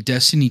from the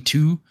Destiny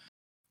 2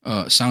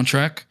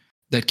 soundtrack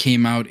that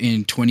came out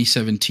in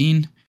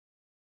 2017.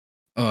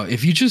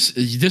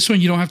 This one,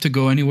 you don't have to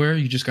go anywhere.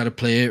 You just got to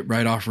play it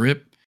right off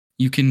rip.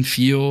 You can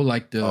feel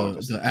like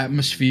the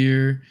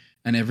atmosphere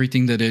and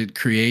everything that it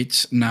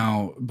creates.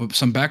 Now, but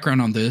some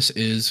background on this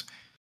is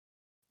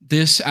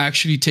this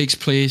actually takes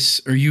place,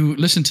 or you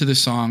listen to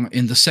this song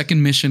in the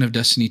second mission of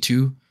Destiny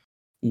 2,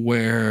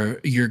 where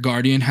your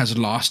guardian has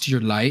lost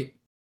your light.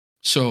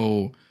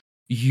 So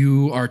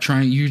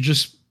you're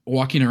just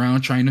walking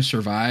around trying to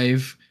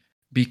survive,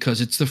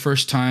 because it's the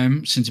first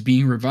time since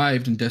being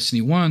revived in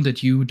Destiny 1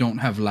 that you don't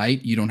have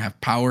light, you don't have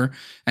power,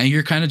 and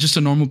you're kind of just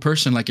a normal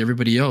person like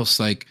everybody else.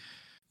 Like,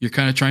 you're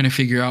kind of trying to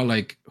figure out,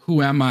 like,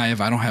 who am I if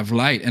I don't have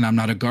light and I'm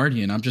not a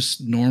guardian? I'm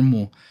just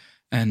normal.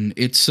 And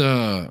it's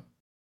the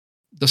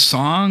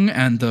song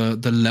and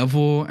the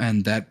level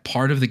and that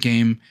part of the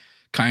game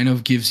kind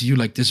of gives you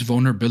like this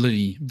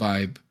vulnerability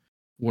vibe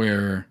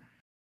where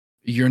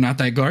you're not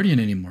that guardian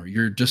anymore.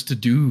 You're just a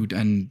dude,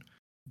 and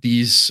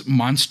these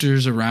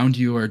monsters around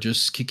you are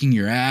just kicking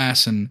your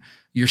ass and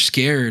you're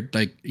scared.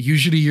 Like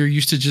usually you're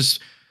used to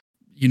just,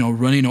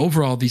 running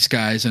over all these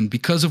guys. And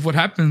because of what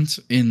happens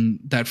in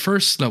that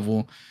first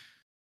level,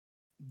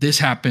 this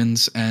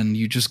happens and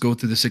you just go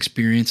through this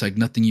experience like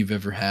nothing you've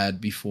ever had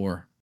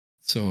before.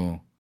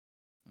 So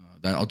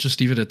that I'll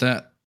just leave it at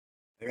that.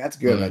 That's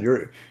good, man.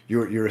 But You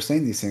were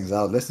saying these things.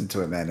 I was listening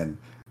to it, man, and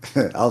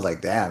I was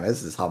like, "Damn,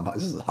 this is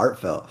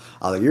heartfelt."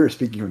 I was like, "You were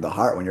speaking from the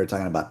heart when you were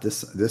talking about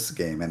this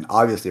game." And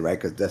obviously, right?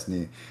 Because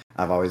Destiny,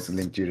 I've always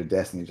linked you to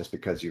Destiny just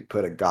because you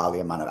put a godly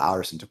amount of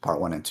hours into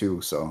part 1 and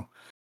 2. So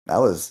that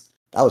was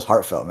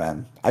heartfelt,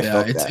 man. I yeah,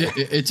 felt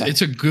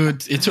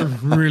that. it's a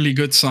really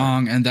good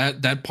song, and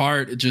that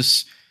part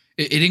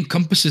it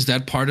encompasses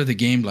that part of the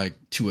game like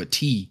to a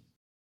T.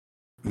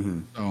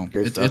 So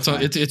Great stuff,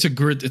 man. it's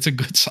a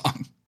good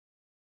song.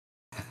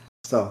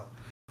 So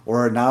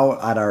we're now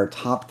at our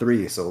top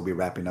three, so we'll be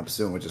wrapping up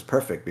soon, which is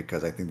perfect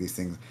because I think these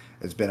things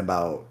it's been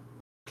about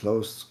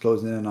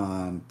closing in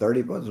on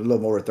 30, but it's a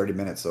little over 30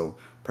 minutes, so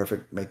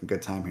perfect, making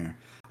good time here.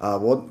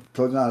 We'll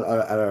closing out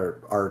at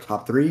our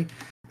top three.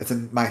 It's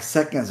my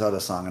second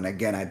Zelda song, and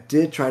again, I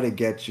did try to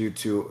get you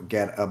to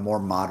get a more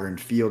modern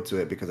feel to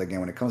it because again,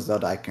 when it comes to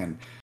Zelda, I can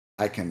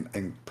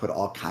put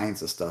all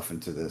kinds of stuff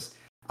into this.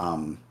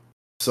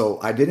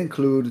 So I did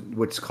include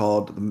what's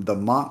called the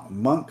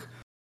Monk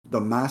the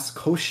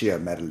Mascotia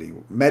medley,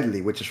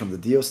 which is from the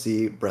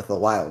DLC Breath of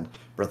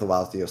the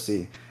Wild's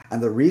DLC.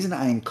 And the reason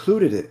I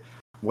included it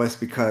was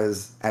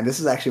because, and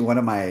this is actually one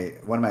of my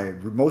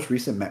most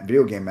recent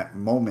video game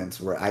moments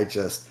where I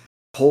just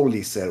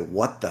totally said,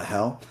 "What the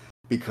hell?"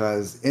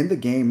 Because in the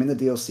game, in the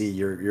DLC,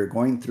 you're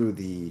going through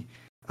these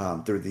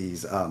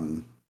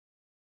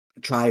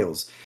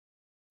trials.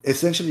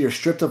 Essentially you're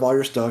stripped of all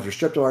your stuff, you're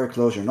stripped of all your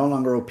clothes, you're no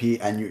longer OP,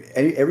 and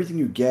everything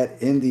you get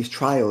in these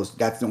trials,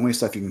 that's the only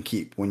stuff you can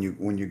keep. When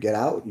you get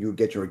out, you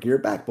get your gear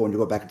back, but when you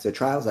go back into the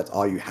trials, that's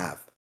all you have,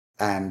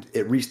 and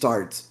it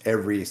restarts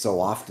every so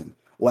often.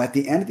 Well, at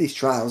the end of these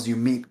trials,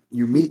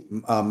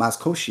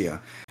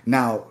 Mascotia.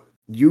 Now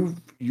you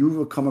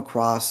will come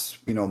across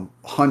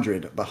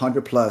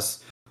 100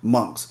 plus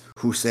monks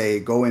who say,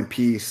 "Go in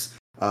peace,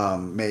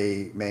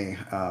 may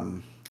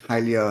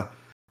Hylia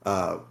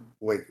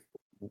wait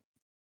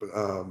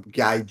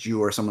guide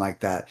you," or something like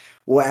that.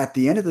 Well, at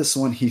the end of this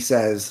one, he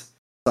says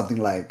something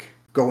like,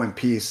 "Go in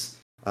peace.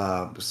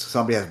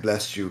 Somebody has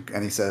blessed you,"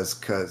 and he says,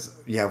 "Because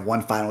you have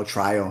one final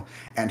trial."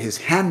 And his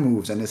hand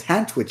moves and his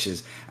hand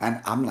twitches,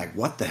 and I'm like,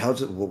 "What the hell?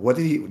 What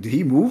did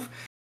he move?"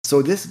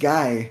 So this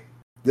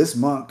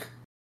monk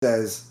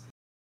says,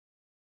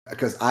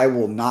 "Because I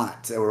will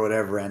not," or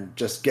whatever, and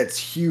just gets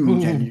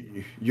huge,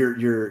 and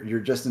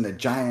you're just in a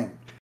giant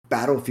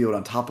battlefield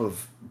on top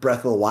of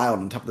Breath of the Wild,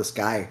 on top of the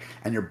sky,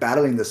 and you're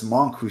battling this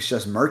monk who's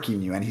just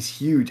murking you, and he's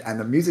huge, and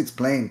the music's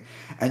playing,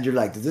 and you're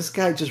like, "Did this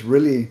guy just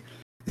really?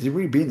 Is he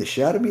really beating the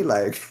shit out of me?"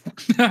 Like,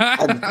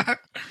 and,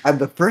 and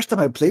the first time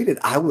I played it,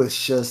 I was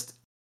just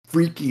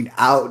freaking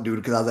out, dude,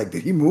 because I was like,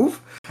 "Did he move?"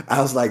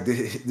 I was like,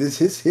 "This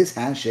his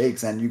hand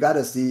shakes," and you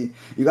gotta see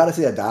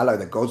a dialogue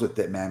that goes with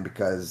it, man,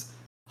 because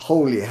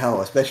holy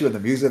hell, especially with the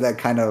music that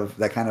kind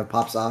of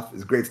pops off,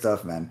 is great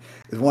stuff, man.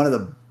 It's one of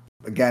the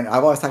again,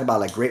 I've always talked about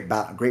like great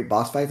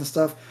boss fights and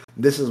stuff.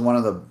 This is one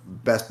of the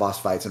best boss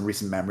fights in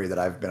recent memory that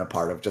I've been a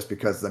part of, just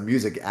because the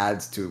music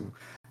adds to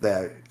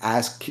the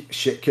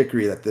shit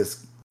kickery that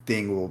this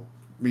thing will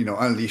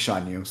unleash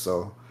on you.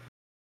 So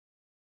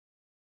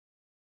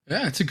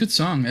Yeah, it's a good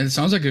song, and it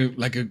sounds like a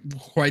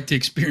quite the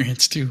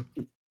experience too.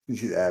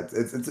 yeah,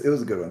 it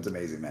was a good one. It's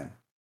amazing, man.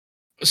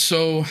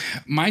 So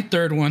my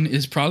third one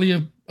is probably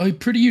a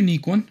pretty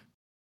unique one.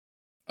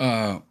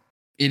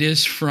 It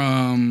is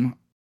from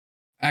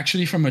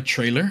a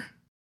trailer.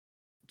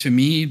 To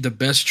me, the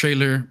best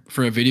trailer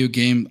for a video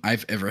game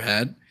I've ever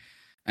had.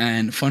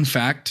 And fun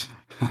fact,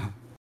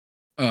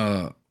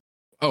 let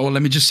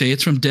me just say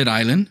it's from Dead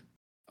Island,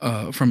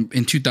 from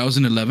in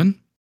 2011.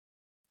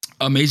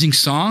 Amazing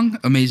song,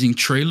 amazing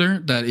trailer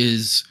that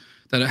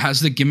it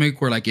has the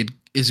gimmick where like it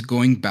is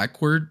going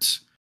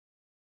backwards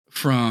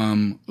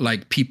from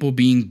like people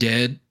being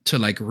dead to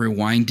like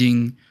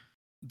rewinding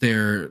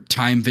their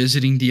time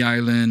visiting the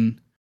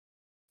island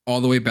all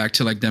the way back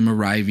to like them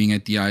arriving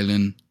at the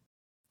island.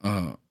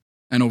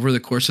 And over the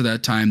course of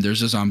that time,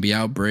 there's a zombie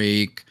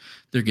outbreak.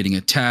 They're getting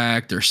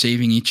attacked. They're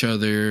saving each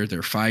other.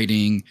 They're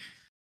fighting.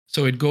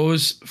 So it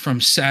goes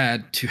from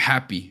sad to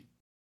happy.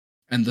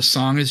 And the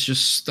song is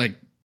just like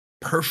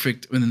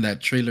perfect within that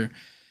trailer.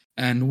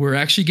 And we're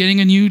actually getting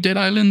a new Dead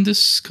Island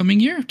this coming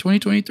year,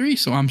 2023.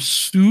 So I'm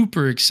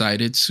super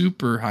excited,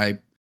 super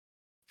hyped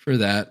for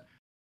that.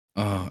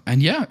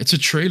 And yeah, it's a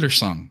trailer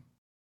song.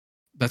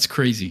 That's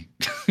crazy.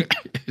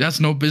 That's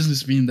no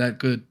business being that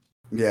good.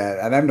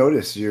 Yeah, and I've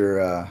noticed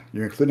you're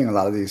including a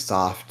lot of these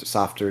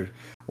softer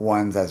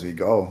ones as we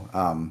go.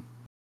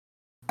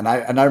 And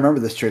I remember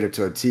this trailer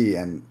to a T,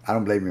 and I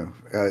don't blame you.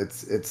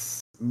 It's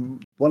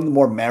one of the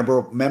more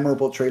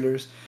memorable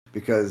trailers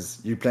because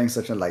you're playing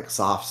such a like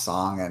soft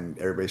song and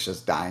everybody's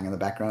just dying in the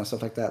background and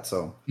stuff like that.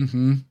 So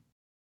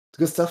it's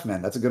good stuff,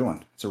 man. That's a good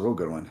one. It's a real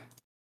good one.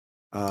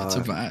 It's a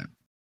Uh, vibe.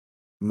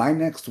 my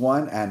next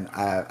one, and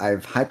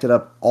I've hyped it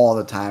up all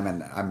the time,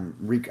 and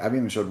I've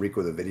even showed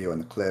Rico the video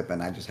and the clip,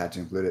 and I just had to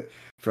include it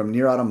from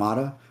Near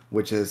Automata,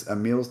 which is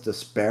Emil's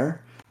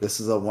Despair.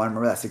 This is the one.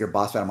 Remember that secret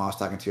boss fight I'm always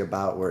talking to you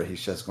about, where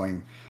he's just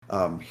going.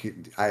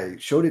 I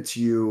showed it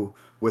to you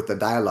with the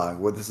dialogue.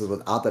 Well, this is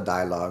without the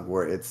dialogue,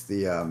 where it's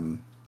the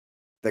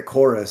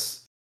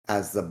chorus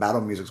as the battle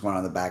music's going on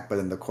in the back, but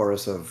then the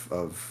chorus of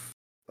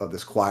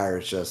this choir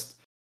is just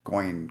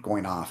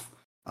going off.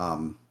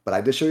 But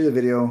I did show you the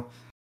video.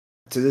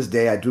 To this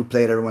day, I do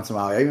play it every once in a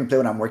while. I even play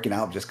when I'm working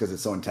out just because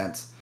it's so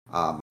intense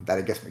that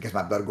it gets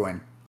my blood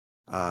going.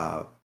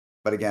 Uh,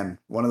 but again,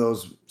 one of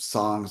those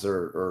songs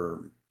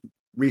or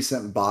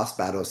recent boss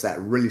battles that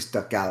really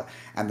stuck out,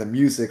 and the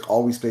music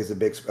always plays a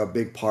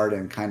big part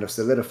in kind of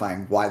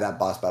solidifying why that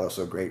boss battle is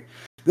so great.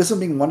 This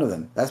one being one of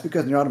them. That's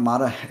because Nier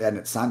Automata and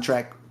its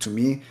soundtrack, to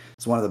me,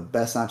 is one of the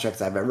best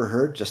soundtracks I've ever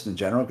heard, just in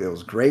general. It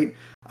was great.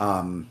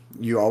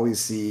 You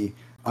always see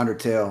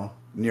Undertale,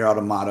 Nier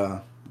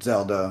Automata,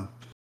 Zelda,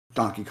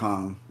 Donkey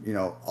Kong,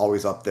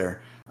 always up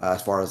there as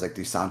far as like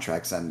these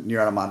soundtracks. And Nier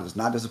Automata does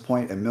not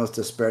disappoint, and Mills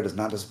Despair does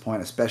not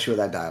disappoint, especially with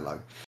that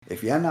dialogue.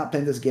 If you have not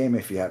played this game,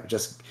 if you have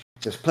just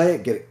play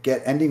it,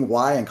 get ending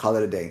Y, and call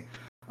it a day.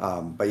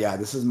 But yeah,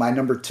 this is my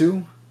number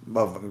 2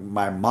 of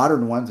my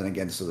modern ones, and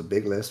again, this was a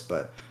big list,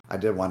 but I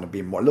did want to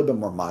be a little bit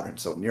more modern.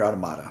 So Nier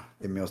Automata,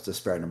 Emil's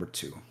Despair, number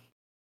 2.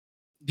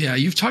 Yeah,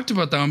 you've talked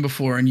about that one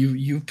before, and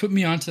you put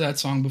me onto that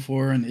song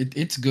before, and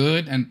it's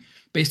good. And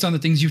based on the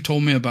things you've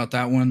told me about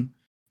that one,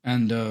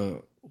 and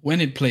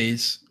when it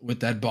plays with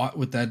that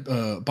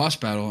boss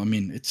battle, I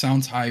mean, it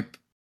sounds hype,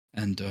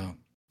 and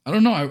I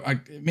don't know,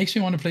 it makes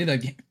me want to play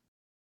that game.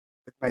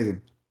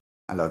 Amazing,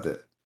 I loved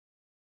it.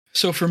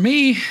 So for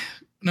me,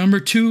 number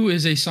 2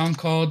 is a song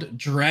called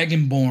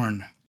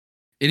Dragonborn.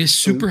 It is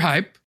super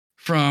hype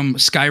from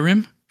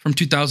Skyrim from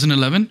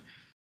 2011,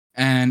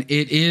 and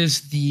it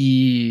is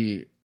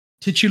the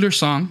titular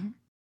song.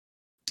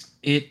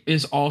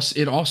 It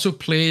also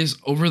plays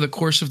over the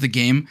course of the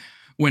game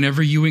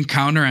whenever you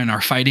encounter and are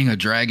fighting a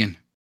dragon.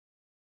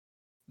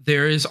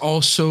 There is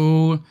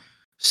also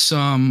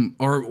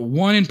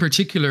one in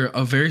particular,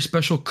 a very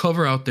special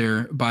cover out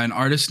there by an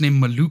artist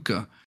named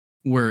Maluka,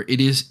 where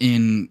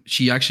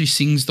she actually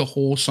sings the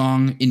whole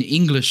song in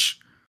English,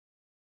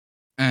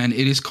 and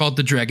it is called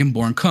The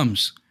Dragonborn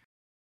Comes.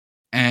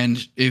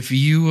 And if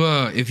you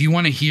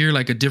want to hear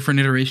like a different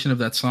iteration of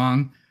that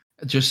song,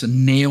 just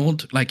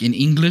nailed like in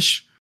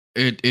English,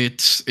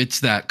 it's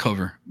that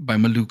cover by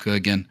Maluka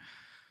again.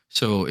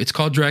 So it's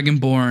called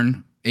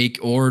Dragonborn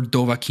or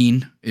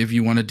Dovahkiin if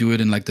you want to do it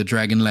in like the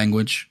dragon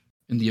language,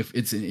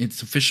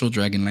 it's official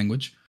dragon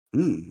language.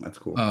 That's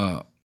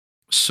cool.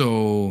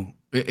 So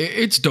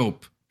it's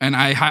dope. And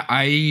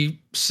I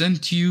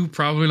sent you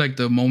probably like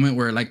the moment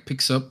where it like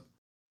picks up.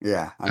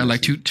 Yeah, at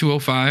like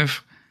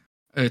 205.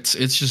 It's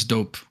just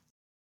dope.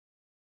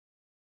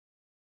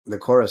 The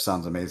chorus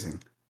sounds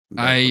amazing.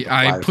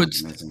 I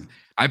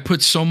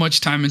put so much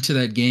time into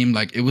that game.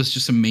 Like it was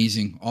just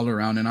amazing all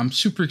around, and I'm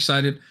super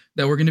excited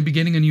that we're going to be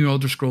getting a new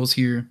Elder Scrolls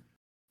here,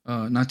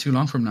 not too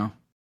long from now.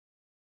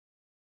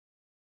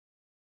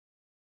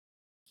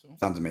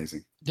 Sounds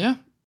amazing. Yeah,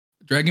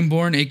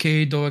 Dragonborn,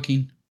 aka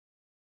Dovahkiin.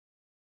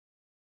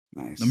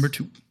 Nice. Number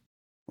 2.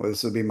 Well,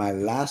 this will be my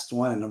last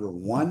one at number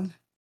 1,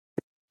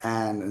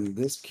 and in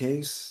this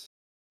case,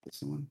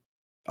 this one.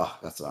 Oh,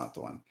 that's not the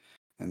one.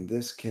 In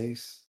this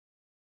case,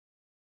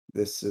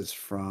 this is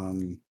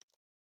from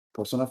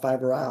Persona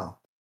 5 Royal,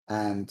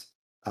 and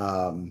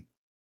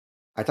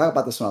I talk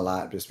about this one a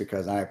lot just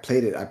because I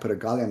played it. I put a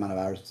godly amount of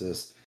hours into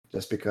this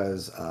just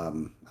because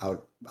I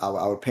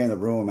would play in the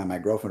room and my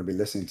girlfriend would be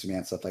listening to me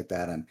and stuff like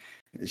that, and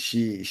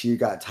she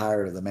got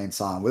tired of the main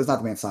song. Well, it's not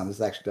the main song. This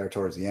is actually there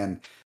towards the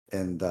end,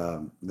 and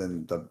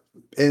then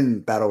in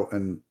battle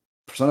in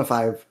Persona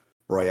 5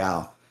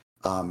 Royale.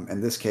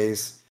 In this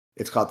case,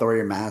 it's called Throw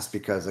Your Mask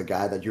because the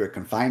guy that you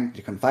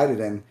confided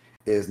in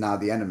is now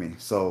the enemy.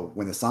 So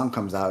when the song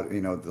comes out,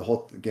 the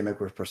whole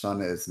gimmick with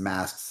Persona is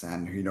masks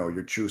and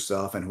your true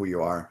self and who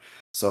you are.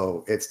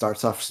 So it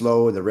starts off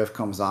slow, the riff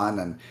comes on,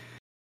 and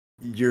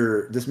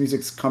this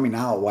music's coming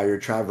out while you're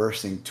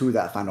traversing to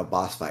that final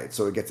boss fight.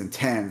 So it gets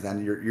intense,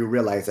 and you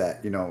realize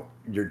that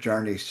your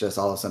journey is just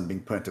all of a sudden being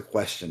put into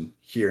question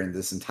here in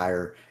this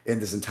entire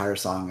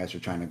song as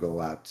you're trying to go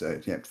out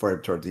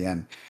towards the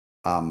end.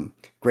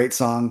 Great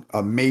song,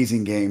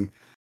 amazing game.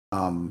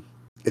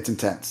 It's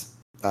intense.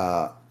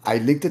 I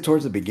linked it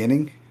towards the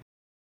beginning,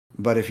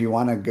 but if you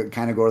want to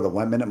kind of go to the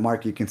 1 minute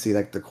mark, you can see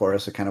like the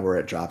chorus of kind of where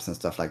it drops and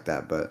stuff like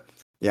that. But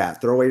yeah,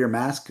 Throw Away Your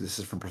Mask. This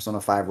is from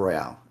Persona 5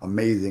 Royale.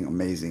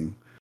 Amazing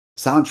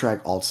soundtrack,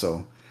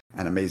 also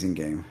an amazing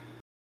game.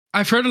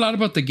 I've heard a lot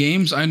about the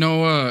games. I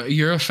know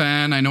you're a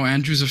fan. I know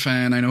Andrew's a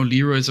fan. I know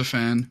Leroy's a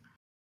fan.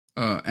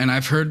 And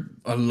I've heard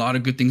a lot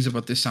of good things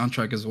about this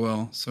soundtrack as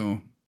well. So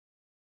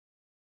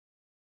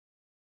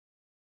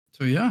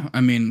yeah, I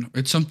mean,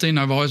 it's something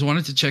I've always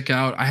wanted to check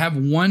out. I have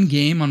one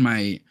game on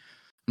my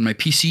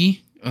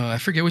PC. I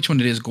forget which one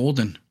it is.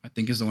 Golden, I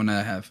think, is the one that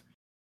I have.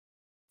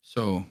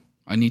 So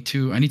I need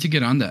to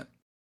get on that.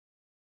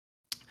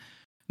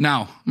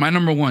 Now, my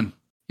number one,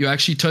 you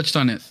actually touched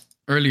on it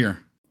earlier,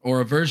 or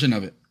a version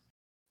of it,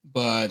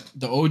 but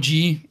the OG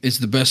is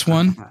the best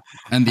one,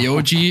 and the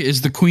OG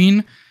is the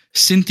queen,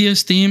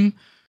 Cynthia's theme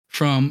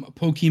from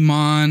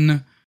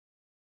Pokemon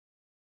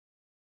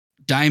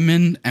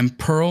Diamond and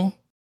Pearl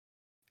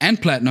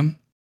and Platinum.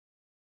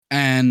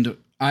 And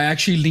I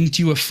actually linked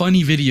you a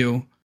funny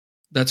video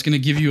that's going to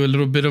give you a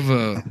little bit of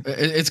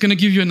it's going to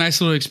give you a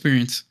nice little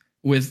experience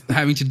with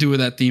having to do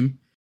with that theme.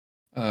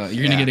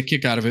 You're going to get a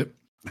kick out of it.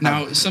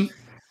 Now,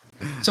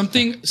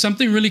 something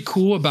really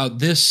cool about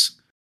this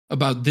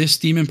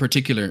theme in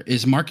particular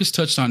is Marcus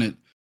touched on it,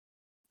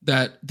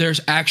 that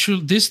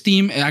this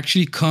theme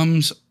actually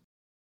comes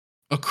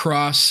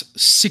across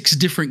 6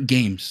 different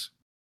games.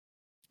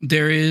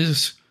 There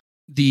is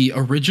the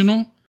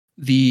original,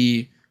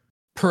 the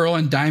Pearl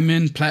and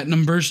Diamond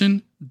Platinum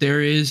version.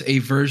 There is a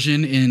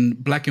version in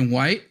Black and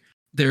White.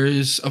 There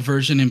is a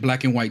version in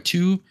Black and White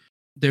 2.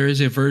 There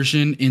is a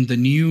version in the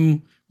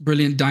new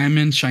Brilliant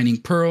Diamond Shining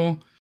Pearl.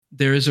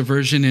 There is a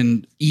version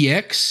in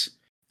EX.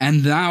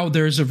 And now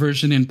there's a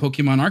version in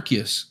Pokemon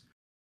Arceus.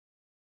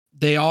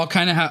 They all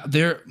kind of have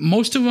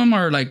most of them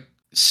are like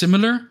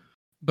similar,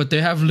 but they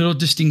have little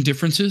distinct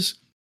differences.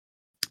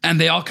 And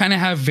they all kind of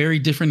have very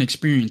different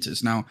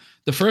experiences. Now,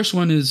 the first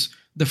one is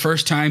the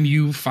first time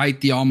you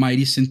fight the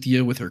almighty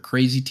Cynthia with her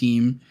crazy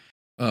team,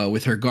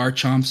 with her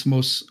Garchomp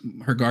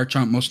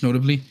most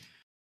notably.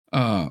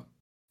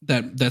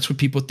 That's what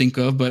people think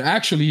of. But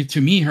actually,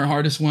 to me, her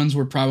hardest ones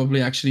were probably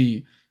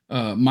actually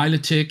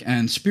Milotic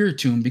and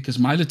Spiritomb, because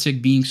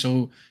Milotic being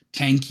so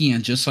tanky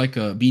and just like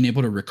being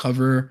able to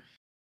recover.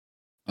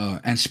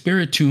 And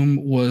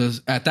Spiritomb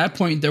was, at that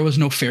point, there was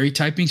no fairy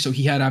typing, so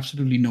he had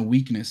absolutely no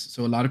weakness.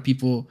 So a lot of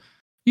people,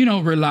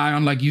 rely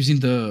on like using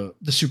the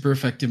super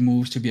effective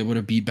moves to be able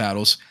to beat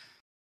battles.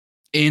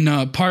 In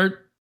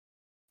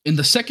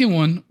the second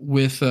one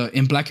with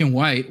in Black and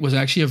White was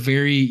actually a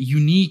very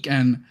unique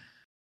and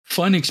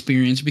fun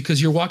experience,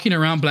 because you're walking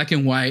around Black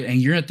and White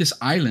and you're at this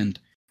island,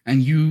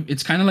 and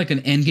it's kind of like an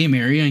end game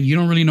area, and you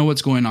don't really know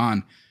what's going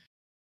on.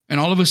 And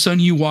all of a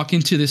sudden you walk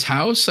into this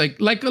house,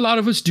 like a lot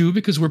of us do,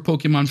 because we're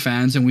Pokemon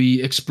fans and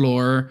we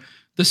explore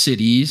the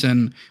cities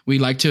and we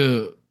like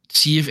to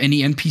see if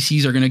any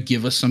NPCs are going to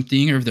give us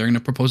something, or if they're going to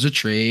propose a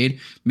trade,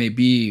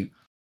 maybe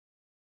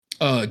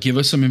give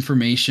us some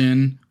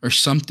information or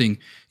something.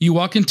 You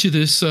walk into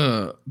this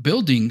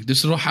building,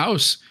 this little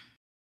house,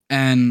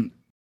 and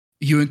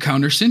you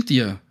encounter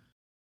Cynthia,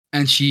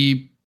 and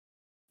she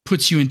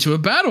puts you into a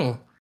battle.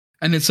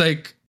 And it's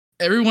like,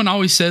 everyone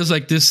always says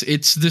like this,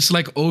 it's this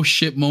like, oh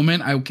shit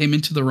moment. I came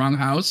into the wrong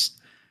house,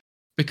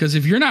 because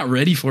if you're not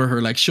ready for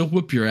her, like, she'll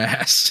whoop your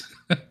ass.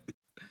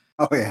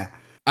 Oh yeah.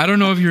 I don't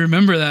know if you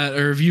remember that,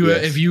 or if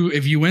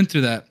you went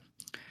through that.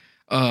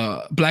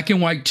 Black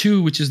and White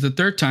 2, which is the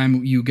third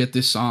time you get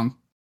this song,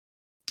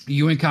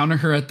 you encounter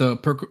her at the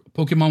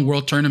Pokemon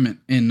World Tournament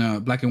in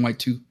Black and White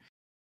 2.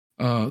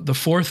 The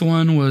fourth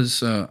one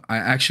was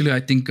I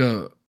think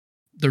the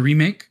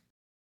remake,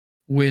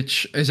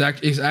 which is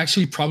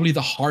actually probably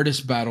the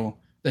hardest battle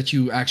that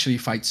you actually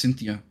fight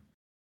Cynthia,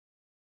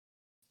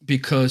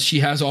 because she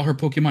has all her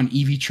Pokemon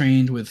EV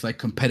trained with like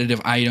competitive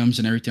items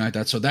and everything like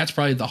that. So that's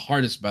probably the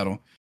hardest battle.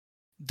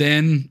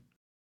 Then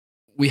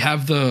we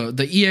have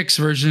the EX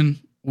version,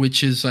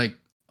 which is like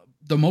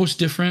the most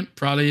different,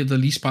 probably the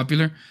least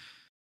popular.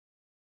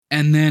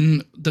 And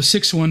then the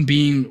sixth one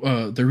being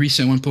the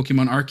recent one,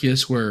 Pokemon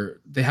Arceus, where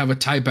they have a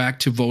tie back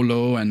to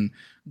Volo and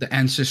the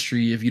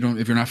ancestry. If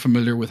you're not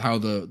familiar with how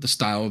the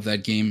style of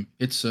that game,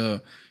 it's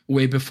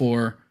way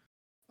before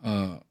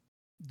the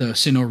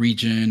Sinnoh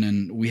region,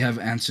 and we have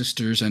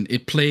ancestors, and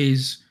it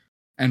plays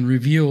and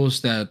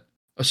reveals that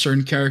a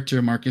certain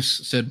character, Marcus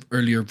said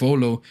earlier,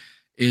 Volo,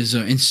 is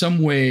in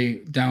some way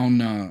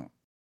down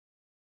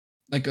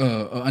like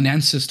an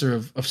ancestor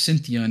of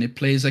Cynthia, and it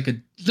plays like a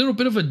little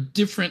bit of a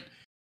different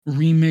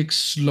remix,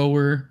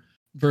 slower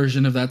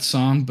version of that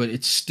song, but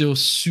it's still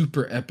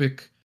super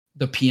epic.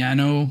 The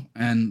piano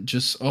and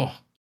just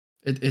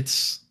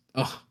it's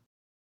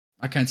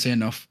I can't say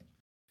enough.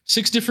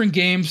 6 different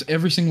games,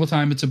 every single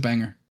time it's a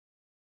banger.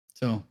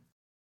 So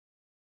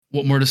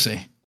what more to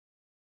say?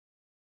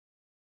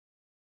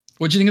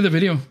 What'd you think of the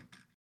video?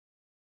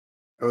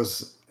 It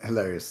was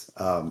hilarious.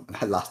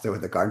 I lost it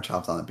with the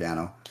Garchomps on the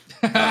piano.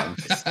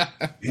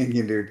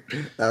 Hanging, dude.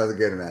 That was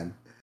good, man.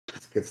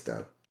 That's good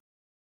stuff.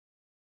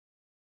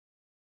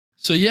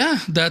 So yeah,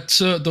 that's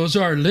those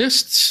are our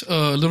lists.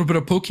 A little bit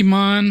of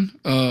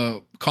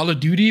Pokemon, Call of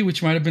Duty,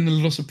 which might have been a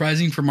little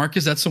surprising for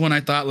Marcus. That's the one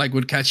I thought like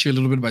would catch you a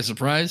little bit by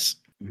surprise.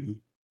 Mm-hmm.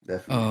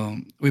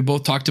 Definitely. We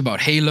both talked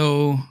about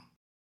Halo.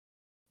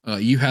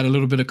 You had a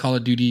little bit of Call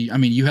of Duty. I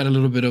mean, you had a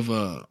little bit of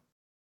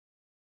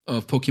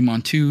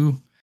Pokemon 2.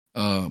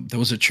 There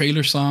was a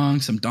trailer song,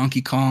 some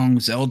Donkey Kong,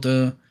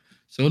 Zelda.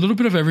 So a little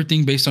bit of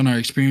everything based on our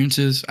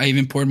experiences. I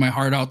even poured my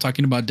heart out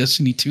talking about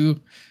Destiny 2.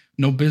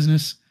 No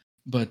business.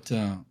 But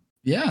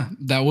yeah,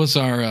 that was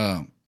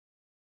our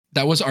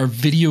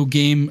video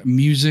game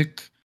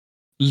music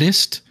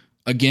list.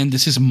 Again,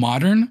 this is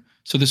modern.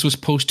 So this was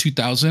post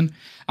 2000.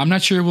 I'm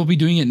not sure we'll be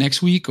doing it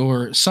next week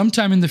or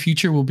sometime in the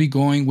future. We'll be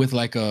going with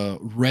like a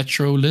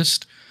retro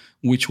list,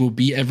 which will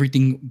be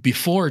everything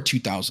before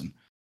 2000.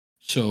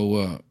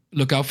 So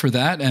look out for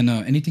that. And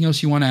anything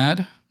else you want to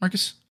add,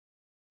 Marcus?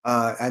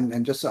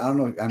 And just I don't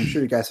know. I'm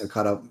sure you guys have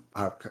caught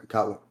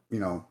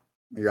your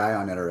eye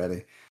on it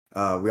already.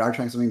 We are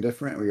trying something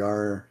different. We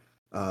are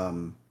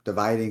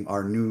dividing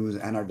our news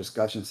and our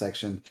discussion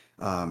section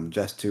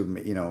just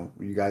to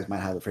you guys might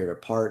have a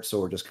favorite part. So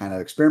we're just kind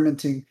of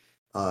experimenting,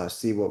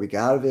 see what we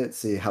get out of it,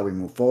 see how we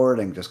move forward,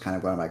 and just kind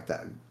of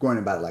going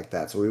about it like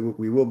that. So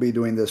we will be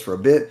doing this for a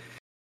bit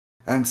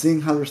and seeing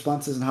how the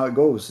response is and how it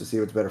goes to see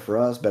what's better for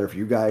us, better for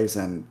you guys,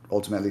 and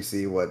ultimately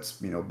see what's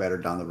better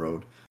down the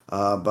road.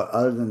 But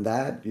other than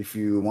that, if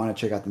you want to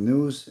check out the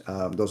news,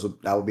 that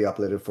will be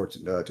uploaded for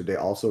today.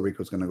 Also,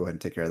 Rico's going to go ahead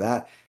and take care of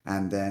that.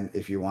 And then,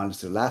 if you want to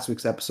see last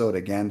week's episode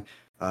again,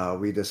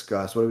 we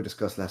discussed what did we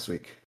discuss last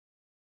week?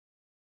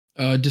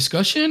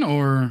 Discussion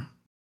or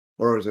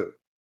was it?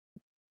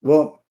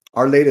 Well,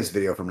 our latest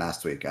video from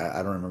last week.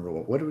 I don't remember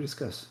what did we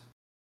discuss.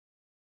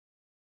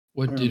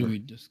 What did we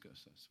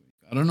discuss last week?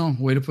 I don't know.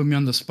 Way to put me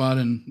on the spot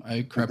and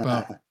I crap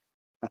out.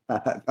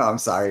 No, I'm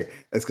sorry.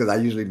 It's because I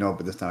usually know,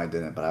 but this time I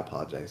didn't. But I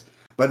apologize.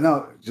 But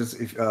no, just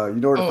if you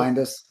know where to find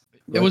us.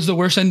 It was the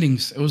worst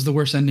endings. It was the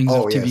worst endings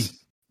of TV. Yes.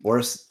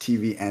 Worst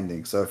TV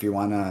ending. So if you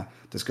want a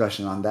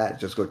discussion on that,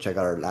 just go check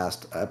out our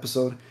last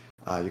episode.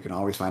 You can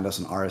always find us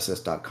on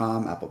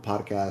rss.com, Apple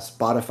Podcasts,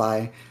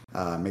 Spotify.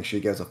 Make sure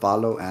you give us a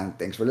follow, and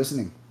thanks for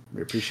listening.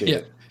 We appreciate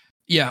it.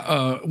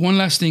 Yeah. One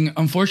last thing.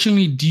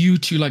 Unfortunately, due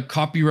to like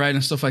copyright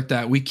and stuff like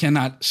that, we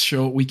cannot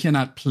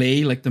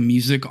play like the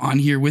music on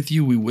here with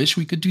you. We wish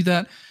we could do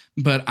that,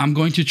 but I'm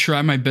going to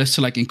try my best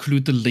to like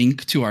include the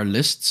link to our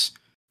lists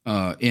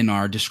in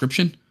our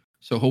description.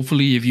 So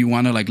hopefully if you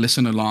want to like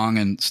listen along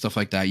and stuff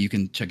like that, you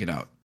can check it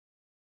out.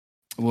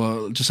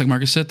 Well, just like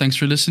Marcus said, thanks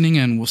for listening,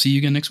 and we'll see you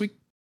again next week.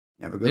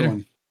 Have a good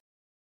one.